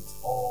relationships,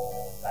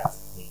 all that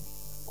thing.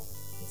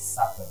 The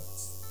serpent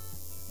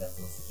that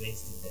was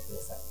raised in the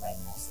desert by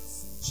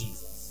Moses,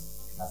 Jesus,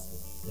 has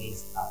been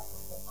raised up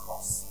on the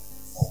cross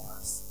for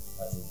us,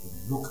 that we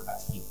will look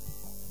at him.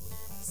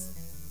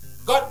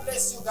 God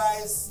bless you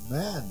guys.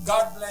 Man.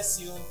 God bless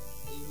you.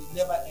 We will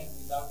never end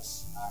without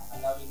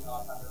allowing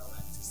our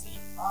cameraman to say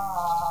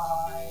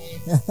hi.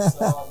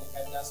 So you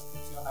can just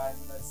put your hand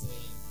and say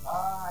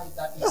hi.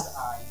 That is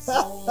Iso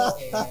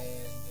and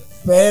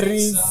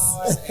Paris.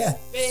 And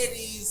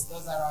Paris.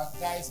 Those are our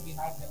guys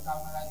behind the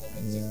camera. The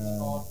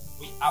technical.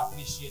 We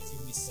appreciate you.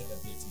 We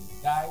celebrate you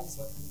guys.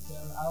 What we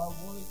tell our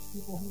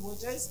people who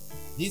watch us,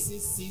 this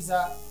is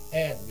Caesar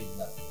and we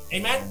love you.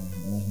 Amen.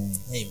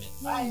 Amen.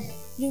 Bye.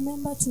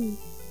 Remember to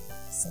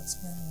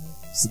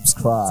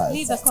Subscribe.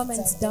 leave a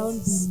comment down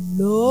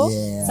below,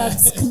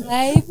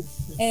 subscribe,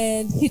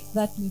 and hit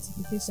that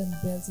notification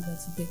bell so that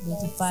you get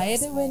notified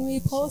when we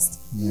post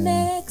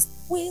next.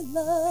 We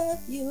love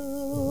you.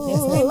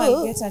 Next time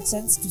I get a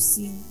chance to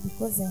sing,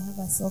 because I have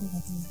a song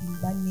that has been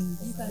burning.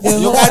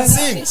 You can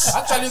sing.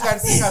 Actually, you can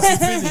sing as we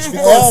finish.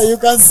 Yeah, you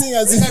can sing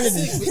as you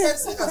finish. We can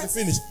sing as we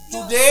finish.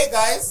 Today,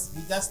 guys,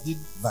 we just did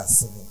verse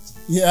 17.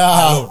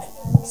 Yeah. Alone.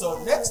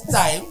 So next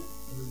time,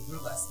 we will do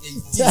verse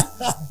 18.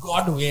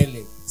 God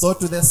willing. So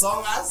to the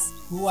songers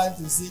who want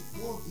to sing,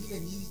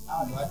 even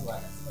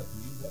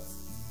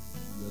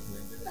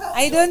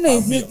I don't know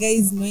if you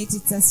guys know it.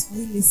 It's a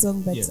really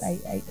song that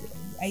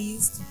I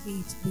used to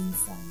hate being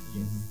sung.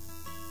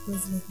 It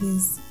was like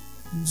this.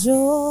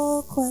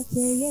 Njoo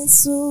kwake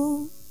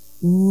Yesu,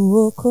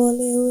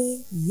 uokolewe.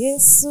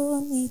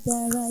 Yesu ni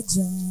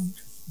daraja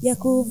ya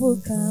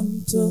kuvuka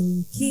mto,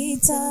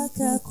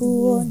 kitaka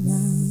kuona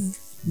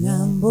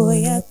ng'ambo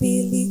ya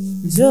pili.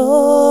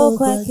 Njoo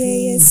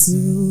kwake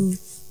Yesu,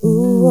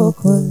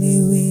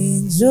 uokolewe.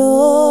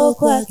 Njoo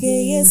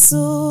kwake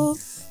Yesu,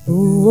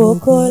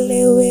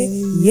 uokolewe.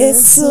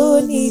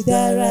 Yesu ni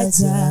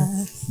daraja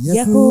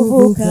ya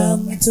kuvuka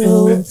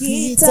mto,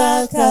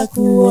 kitaka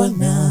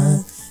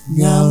kuona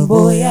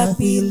ng'ambo ya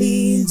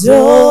pili.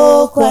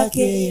 Njoo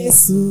kwake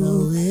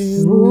Yesu,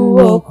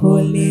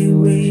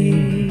 uokolewe.